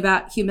 speaking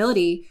about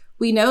humility,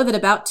 we know that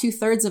about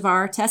 2/3 of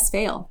our tests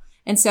fail.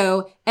 And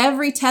so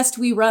every test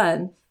we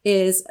run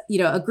is,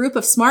 a group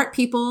of smart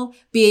people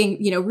being,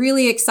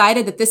 really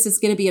excited that this is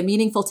going to be a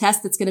meaningful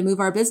test that's going to move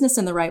our business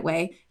in the right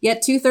way.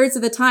 Yet 2/3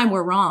 of the time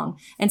we're wrong.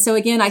 And so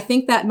again, I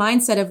think that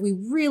mindset of we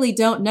really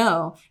don't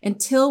know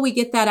until we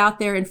get that out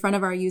there in front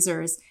of our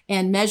users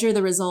and measure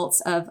the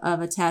results of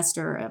a test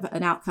or of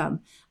an outcome.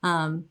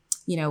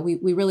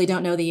 We really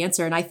don't know the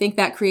answer. And I think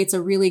that creates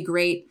a really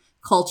great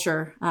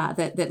culture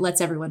that lets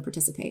everyone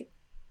participate.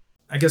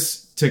 I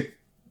guess to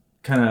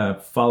kind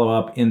of follow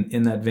up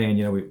in that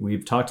vein,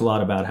 we've talked a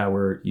lot about how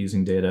we're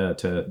using data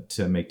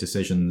to make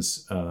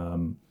decisions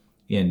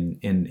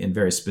in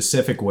very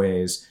specific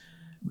ways.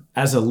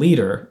 As a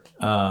leader,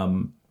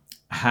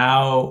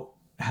 how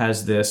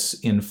has this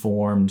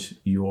informed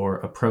your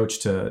approach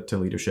to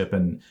leadership,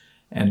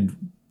 and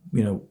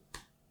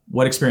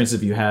what experiences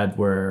have you had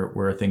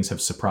where things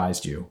have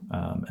surprised you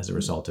as a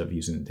result of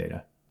using the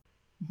data?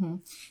 Mm-hmm.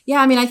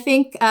 Yeah, I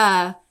think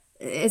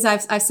as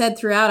I've said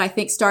throughout, I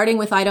think starting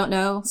with I don't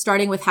know,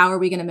 starting with how are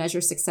we going to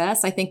measure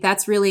success, I think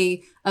that's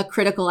really a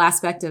critical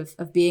aspect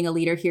of being a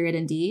leader here at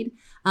Indeed.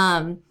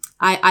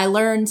 I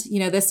learned,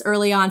 this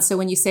early on. So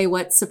when you say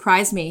what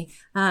surprised me,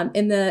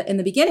 in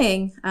the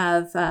beginning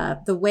of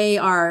the way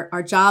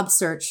our job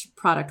search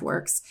product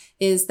works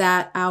is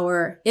that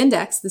our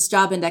index, this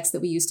job index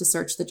that we use to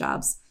search the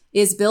jobs,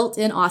 is built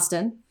in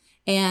Austin,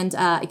 and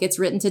it gets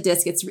written to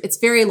disk. It's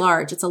very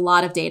large. It's a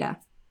lot of data.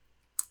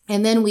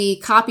 And then we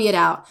copy it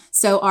out.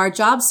 So our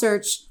job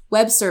search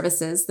web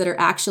services that are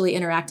actually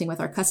interacting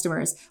with our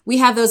customers, we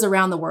have those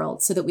around the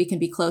world so that we can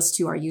be close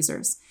to our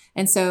users.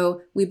 And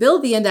so we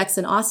build the index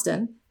in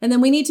Austin, and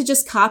then we need to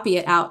just copy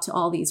it out to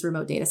all these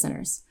remote data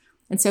centers.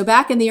 And so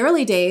back in the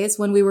early days,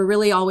 when we were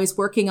really always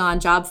working on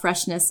job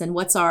freshness and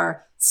what's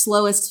our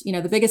slowest,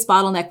 the biggest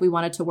bottleneck we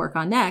wanted to work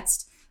on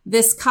next,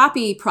 this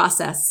copy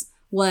process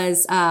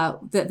was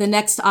the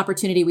next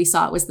opportunity we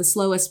saw. It was the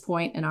slowest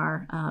point in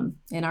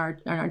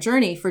our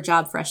journey for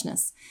job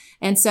freshness.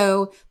 And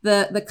so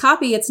the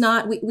copy, it's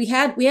not, we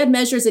had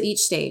measures at each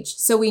stage.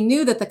 So we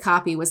knew that the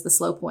copy was the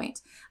slow point.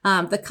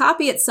 The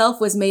copy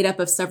itself was made up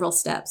of several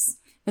steps.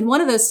 And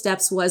one of those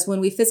steps was when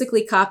we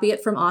physically copy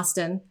it from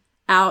Austin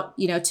out,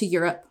 to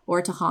Europe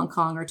or to Hong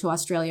Kong or to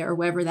Australia or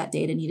wherever that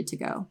data needed to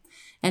go.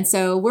 And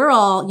so we're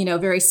all,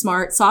 very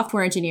smart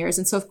software engineers.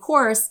 And so of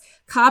course,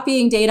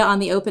 copying data on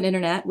the open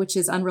internet, which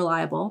is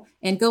unreliable,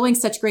 and going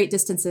such great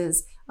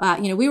distances,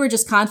 we were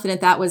just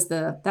confident that was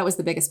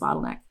the biggest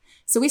bottleneck.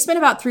 So we spent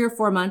about 3 or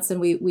 4 months, and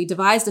we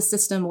devised a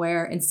system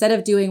where instead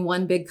of doing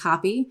one big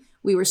copy,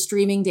 we were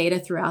streaming data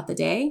throughout the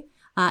day.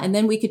 And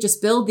then we could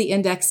just build the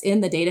index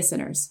in the data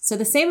centers. So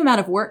the same amount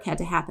of work had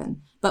to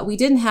happen, but we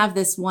didn't have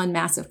this one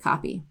massive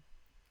copy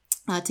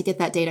to get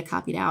that data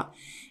copied out.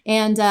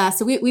 And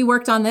so we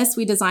worked on this.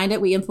 We designed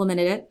it. We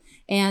implemented it.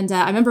 And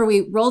I remember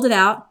we rolled it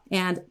out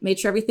and made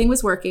sure everything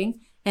was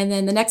working. And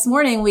then the next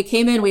morning we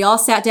came in, we all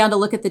sat down to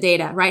look at the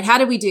data, right? How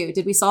did we do?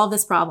 Did we solve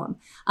this problem?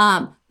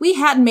 We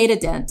hadn't made a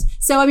dent.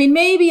 So,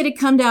 maybe it had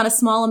come down a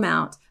small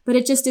amount, but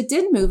it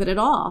didn't move it at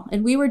all.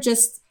 And we were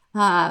just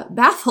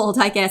baffled,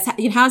 I guess.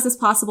 How is this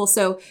possible?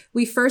 So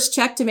we first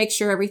checked to make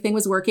sure everything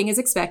was working as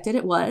expected.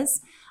 It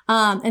was.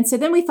 And so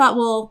then we thought,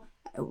 well,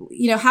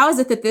 how is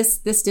it that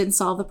this didn't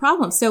solve the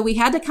problem? So we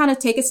had to kind of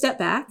take a step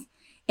back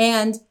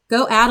and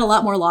go add a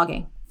lot more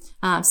logging.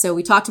 So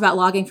we talked about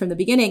logging from the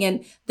beginning,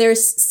 and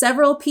there's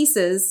several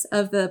pieces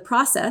of the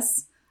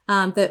process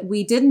that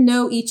we didn't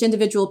know each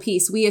individual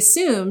piece. We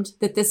assumed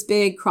that this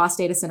big cross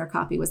data center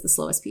copy was the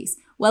slowest piece.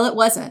 Well, it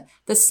wasn't.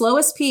 The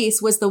slowest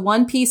piece was the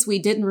one piece we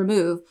didn't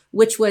remove,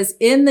 which was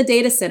in the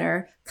data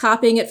center,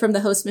 copying it from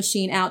the host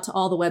machine out to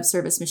all the web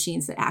service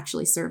machines that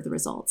actually serve the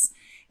results.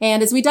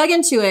 And as we dug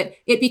into it,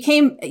 it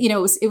became, it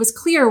was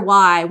clear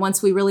why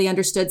once we really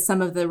understood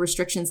some of the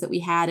restrictions that we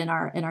had in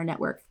our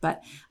network.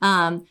 But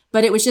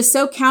it was just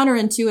so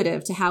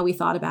counterintuitive to how we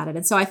thought about it.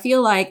 And so I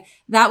feel like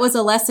that was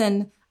a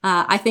lesson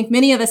I think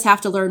many of us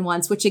have to learn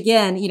once, which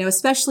again,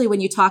 especially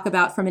when you talk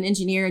about from an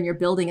engineer and you're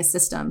building a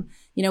system,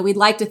 we'd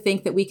like to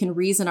think that we can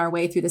reason our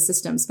way through the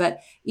systems.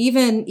 But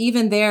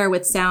even there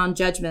with sound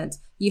judgment,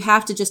 you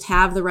have to just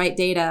have the right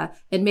data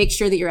and make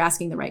sure that you're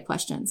asking the right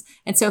questions.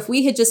 And so if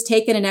we had just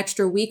taken an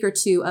extra week or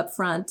two up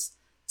front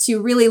to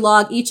really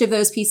log each of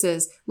those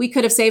pieces, we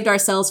could have saved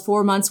ourselves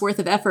 4 months worth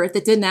of effort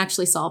that didn't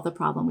actually solve the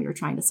problem we were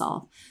trying to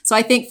solve. So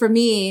I think for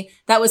me,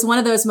 that was one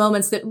of those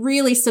moments that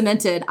really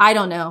cemented, I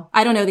don't know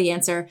the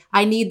answer.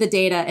 I need the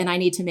data, and I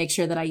need to make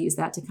sure that I use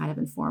that to kind of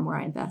inform where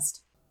I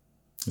invest.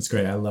 That's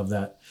great. I love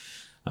that.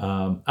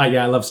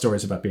 I love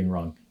stories about being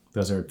wrong.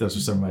 Those are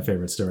some of my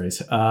favorite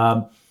stories.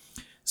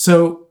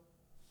 So,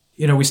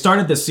 we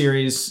started this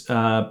series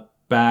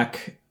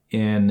back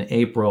in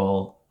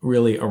April,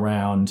 really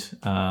around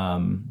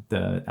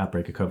the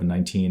outbreak of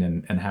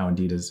COVID-19 and how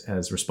Indeed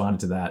has responded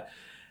to that.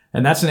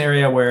 And that's an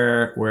area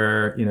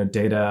where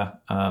data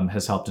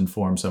has helped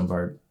inform some of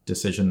our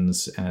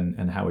decisions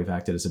and how we've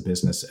acted as a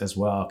business as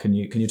well. Can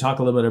you talk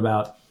a little bit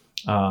about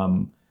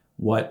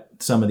what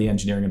some of the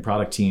engineering and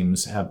product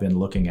teams have been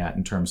looking at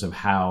in terms of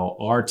how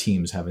our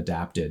teams have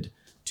adapted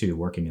to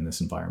working in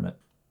this environment?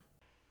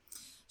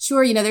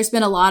 Sure. There's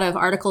been a lot of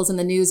articles in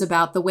the news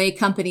about the way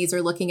companies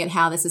are looking at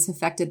how this has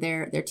affected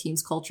their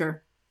team's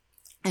culture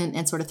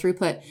and sort of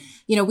throughput.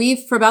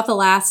 We've, for about the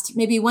last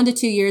maybe 1 to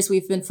 2 years,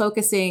 we've been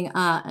focusing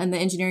in the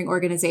engineering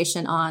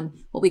organization on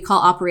what we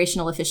call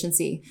operational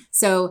efficiency.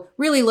 So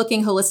really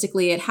looking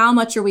holistically at how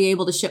much are we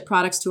able to ship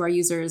products to our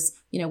users,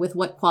 with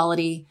what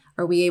quality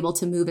are we able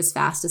to move as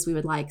fast as we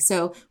would like.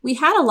 So we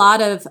had a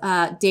lot of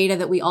data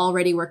that we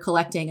already were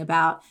collecting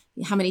about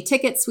how many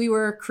tickets we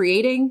were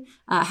creating,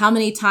 how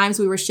many times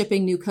we were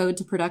shipping new code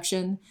to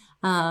production,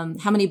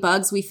 how many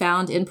bugs we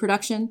found in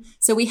production.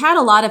 So we had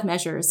a lot of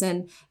measures.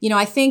 And,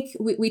 I think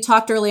we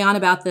talked early on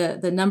about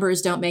the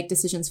numbers don't make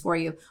decisions for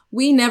you.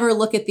 We never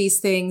look at these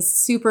things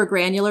super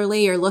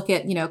granularly or look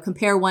at,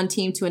 compare one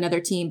team to another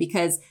team,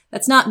 because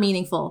that's not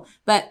meaningful.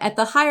 But at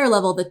the higher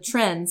level, the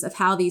trends of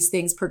how these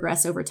things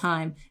progress over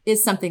time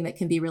is something that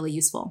can be really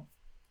useful.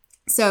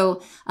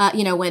 So,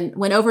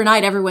 when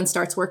overnight everyone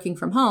starts working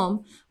from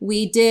home,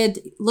 we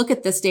did look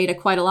at this data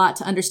quite a lot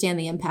to understand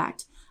the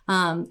impact.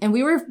 And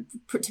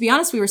to be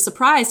honest, we were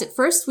surprised. At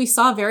first, we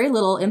saw very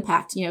little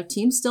impact.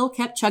 Teams still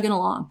kept chugging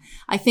along.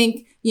 I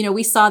think,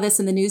 we saw this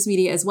in the news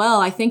media as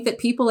well. I think that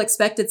people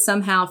expected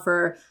somehow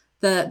for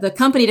the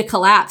company to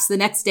collapse the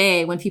next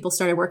day when people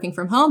started working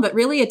from home, but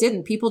really it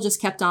didn't. People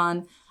just kept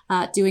on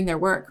doing their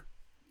work.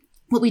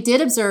 What we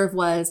did observe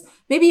was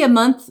maybe a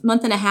month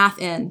and a half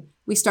in,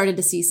 we started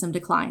to see some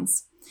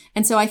declines.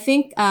 And so I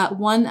think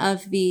one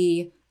of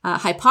the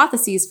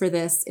hypotheses for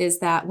this is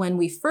that when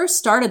we first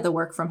started the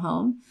work from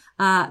home,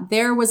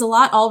 there was a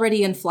lot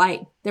already in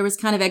flight. There was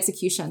kind of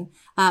execution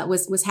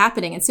was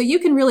happening. And so you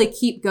can really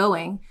keep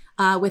going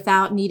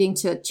without needing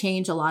to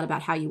change a lot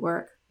about how you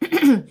work.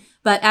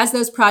 But as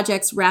those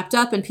projects wrapped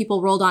up and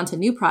people rolled on to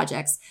new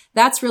projects,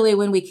 that's really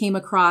when we came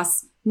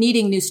across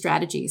needing new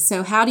strategies.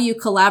 So how do you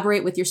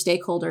collaborate with your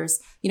stakeholders?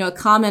 A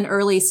common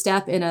early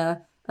step in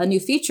a new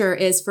feature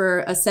is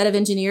for a set of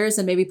engineers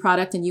and maybe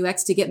product and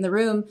UX to get in the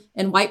room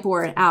and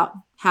whiteboard out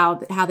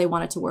how they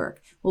want it to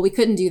work. Well, we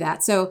couldn't do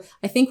that. So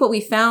I think what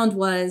we found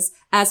was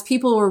as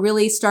people were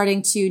really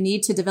starting to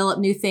need to develop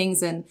new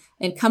things and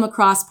come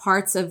across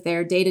parts of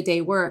their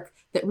day-to-day work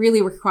that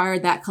really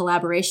required that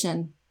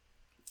collaboration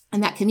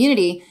and that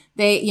community,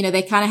 they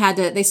kind of had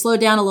to, they slowed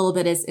down a little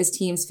bit as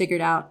teams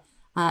figured out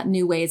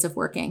new ways of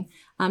working.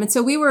 And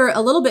so we were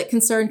a little bit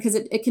concerned because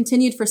it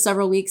continued for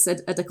several weeks,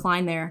 a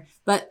decline there.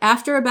 But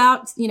after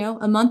about,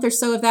 a month or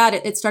so of that,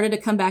 it started to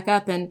come back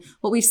up. And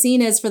what we've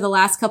seen is for the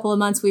last couple of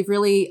months, we've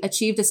really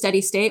achieved a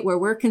steady state where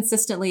we're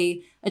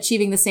consistently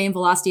achieving the same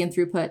velocity and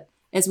throughput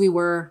as we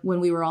were when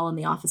we were all in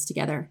the office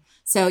together.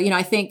 So,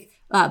 I think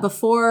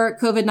before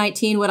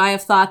COVID-19, would I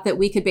have thought that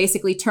we could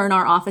basically turn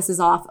our offices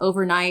off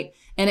overnight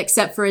and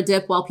except for a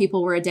dip while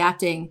people were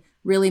adapting,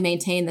 really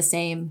maintain the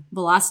same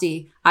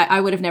velocity?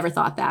 I would have never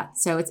thought that.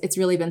 So it's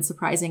really been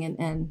surprising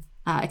and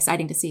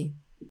exciting to see.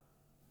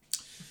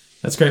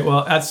 That's great.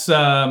 Well, that's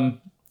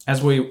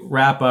as we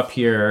wrap up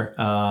here,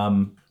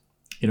 one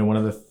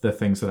of the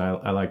things that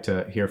I like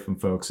to hear from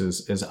folks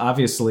is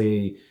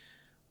obviously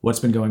what's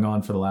been going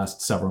on for the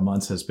last several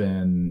months has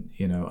been,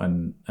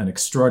 an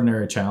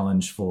extraordinary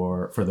challenge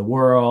for the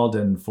world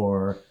and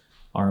for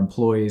our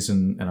employees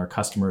and our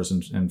customers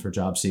and for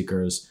job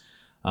seekers.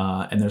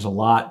 And there's a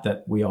lot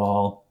that we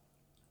all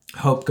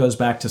hope goes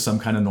back to some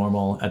kind of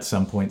normal at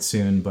some point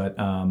soon. But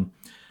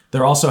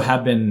there also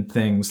have been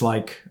things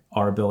like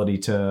our ability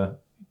to,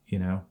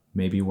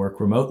 maybe work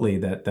remotely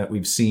that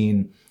we've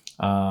seen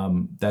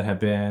that have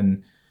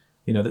been,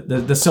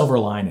 the silver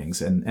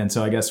linings. And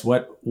so I guess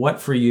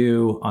what for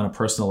you on a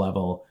personal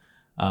level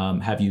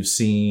have you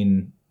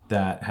seen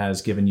that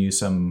has given you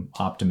some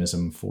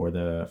optimism for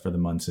the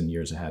months and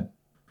years ahead?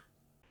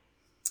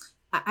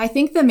 I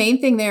think the main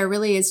thing there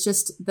really is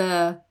just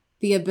the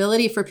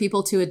ability for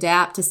people to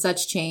adapt to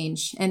such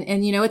change. And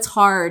it's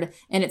hard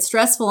and it's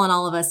stressful on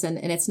all of us and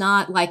it's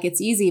not like it's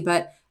easy,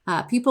 but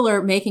people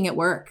are making it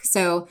work.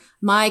 So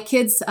my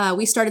kids,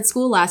 we started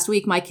school last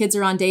week. My kids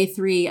are on day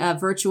 3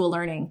 of virtual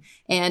learning.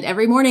 And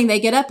every morning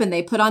they get up and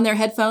they put on their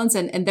headphones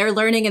and they're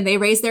learning and they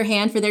raise their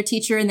hand for their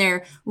teacher and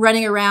they're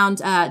running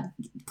around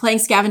playing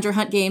scavenger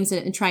hunt games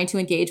and trying to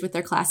engage with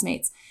their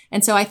classmates.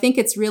 And so I think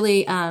it's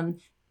really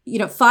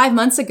 5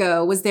 months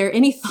ago, was there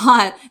any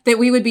thought that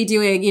we would be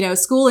doing,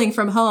 schooling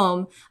from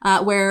home,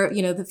 where,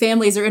 the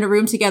families are in a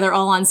room together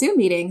all on Zoom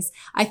meetings?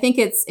 I think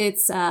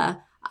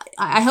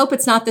I hope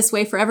it's not this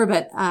way forever,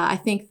 but I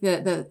think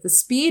the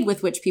speed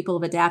with which people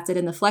have adapted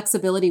and the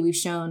flexibility we've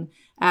shown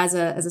as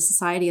a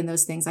society in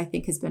those things, I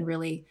think has been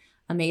really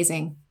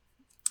amazing.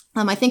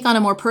 I think on a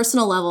more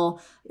personal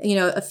level,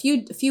 a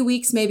few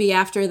weeks maybe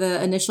after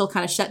the initial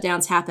kind of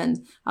shutdowns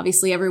happened,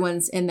 obviously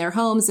everyone's in their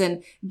homes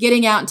and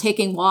getting out and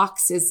taking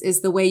walks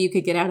is the way you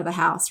could get out of the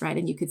house, right?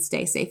 And you could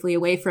stay safely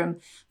away from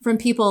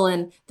people.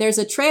 And there's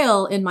a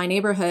trail in my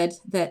neighborhood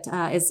that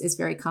is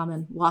very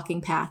common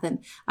walking path.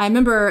 And I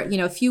remember,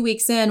 a few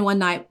weeks in, one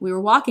night we were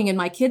walking and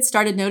my kids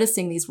started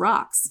noticing these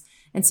rocks.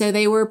 And so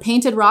they were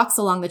painted rocks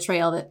along the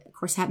trail that of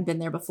course hadn't been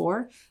there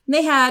before. And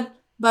they had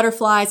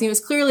butterflies. And it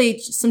was clearly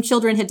some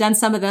children had done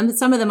some of them, but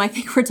some of them I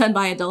think were done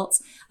by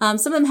adults. Some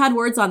of them had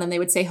words on them. They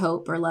would say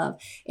hope or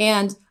love.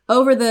 And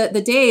over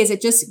the days,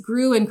 it just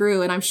grew and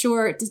grew. And I'm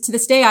sure to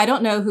this day, I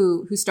don't know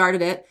who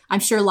started it. I'm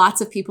sure lots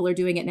of people are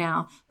doing it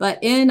now. But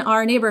in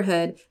our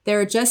neighborhood,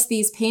 there are just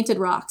these painted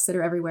rocks that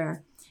are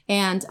everywhere.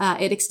 And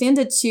it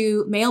extended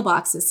to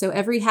mailboxes. So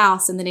every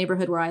house in the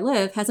neighborhood where I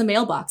live has a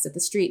mailbox at the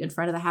street in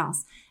front of the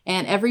house.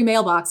 And every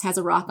mailbox has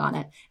a rock on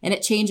it. And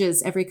it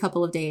changes every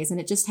couple of days. And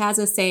it just has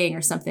a saying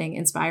or something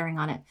inspiring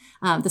on it.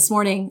 This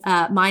morning,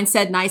 mine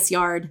said nice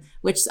yard,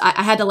 which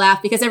I had to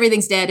laugh because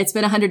everything's dead. It's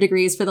been 100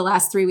 degrees for the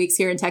last 3 weeks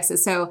here in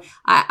Texas. So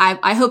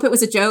I hope it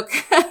was a joke.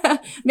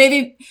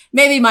 maybe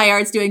my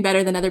yard's doing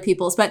better than other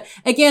people's. But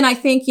again, I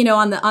think,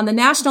 on the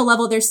national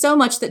level, there's so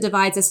much that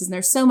divides us and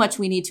there's so much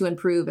we need to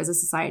improve as a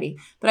society.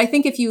 But I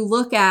think if you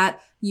look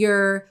at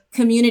your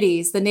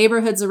communities, the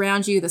neighborhoods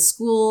around you, the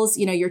schools,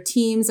 your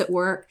teams at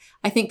work.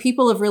 I think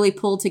people have really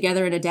pulled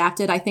together and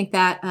adapted. I think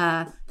that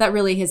that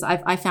really has,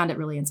 I found it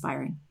really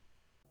inspiring.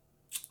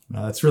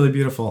 Well, that's really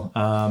beautiful.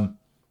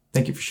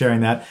 Thank you for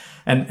sharing that.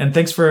 And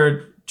thanks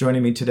for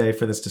joining me today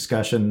for this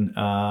discussion.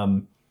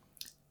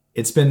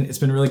 It's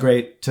been really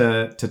great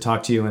to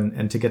talk to you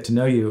and to get to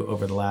know you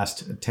over the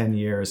last 10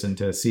 years and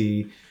to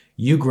see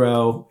you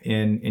grow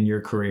in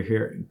your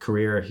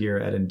career here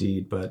at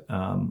Indeed, but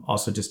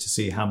also just to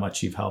see how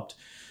much you've helped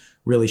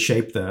really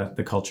shape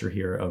the culture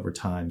here over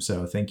time.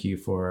 So thank you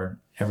for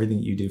everything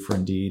that you do for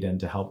Indeed and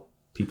to help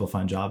people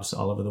find jobs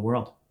all over the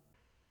world.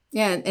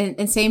 Yeah,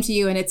 and same to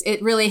you. And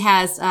it really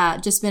has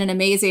just been an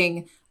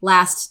amazing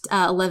last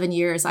 11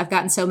 years. I've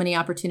gotten so many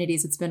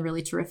opportunities. It's been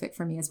really terrific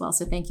for me as well.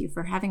 So thank you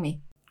for having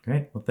me.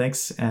 Great. Well,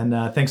 thanks. And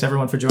thanks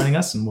everyone for joining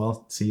us, and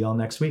we'll see you all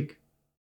next week.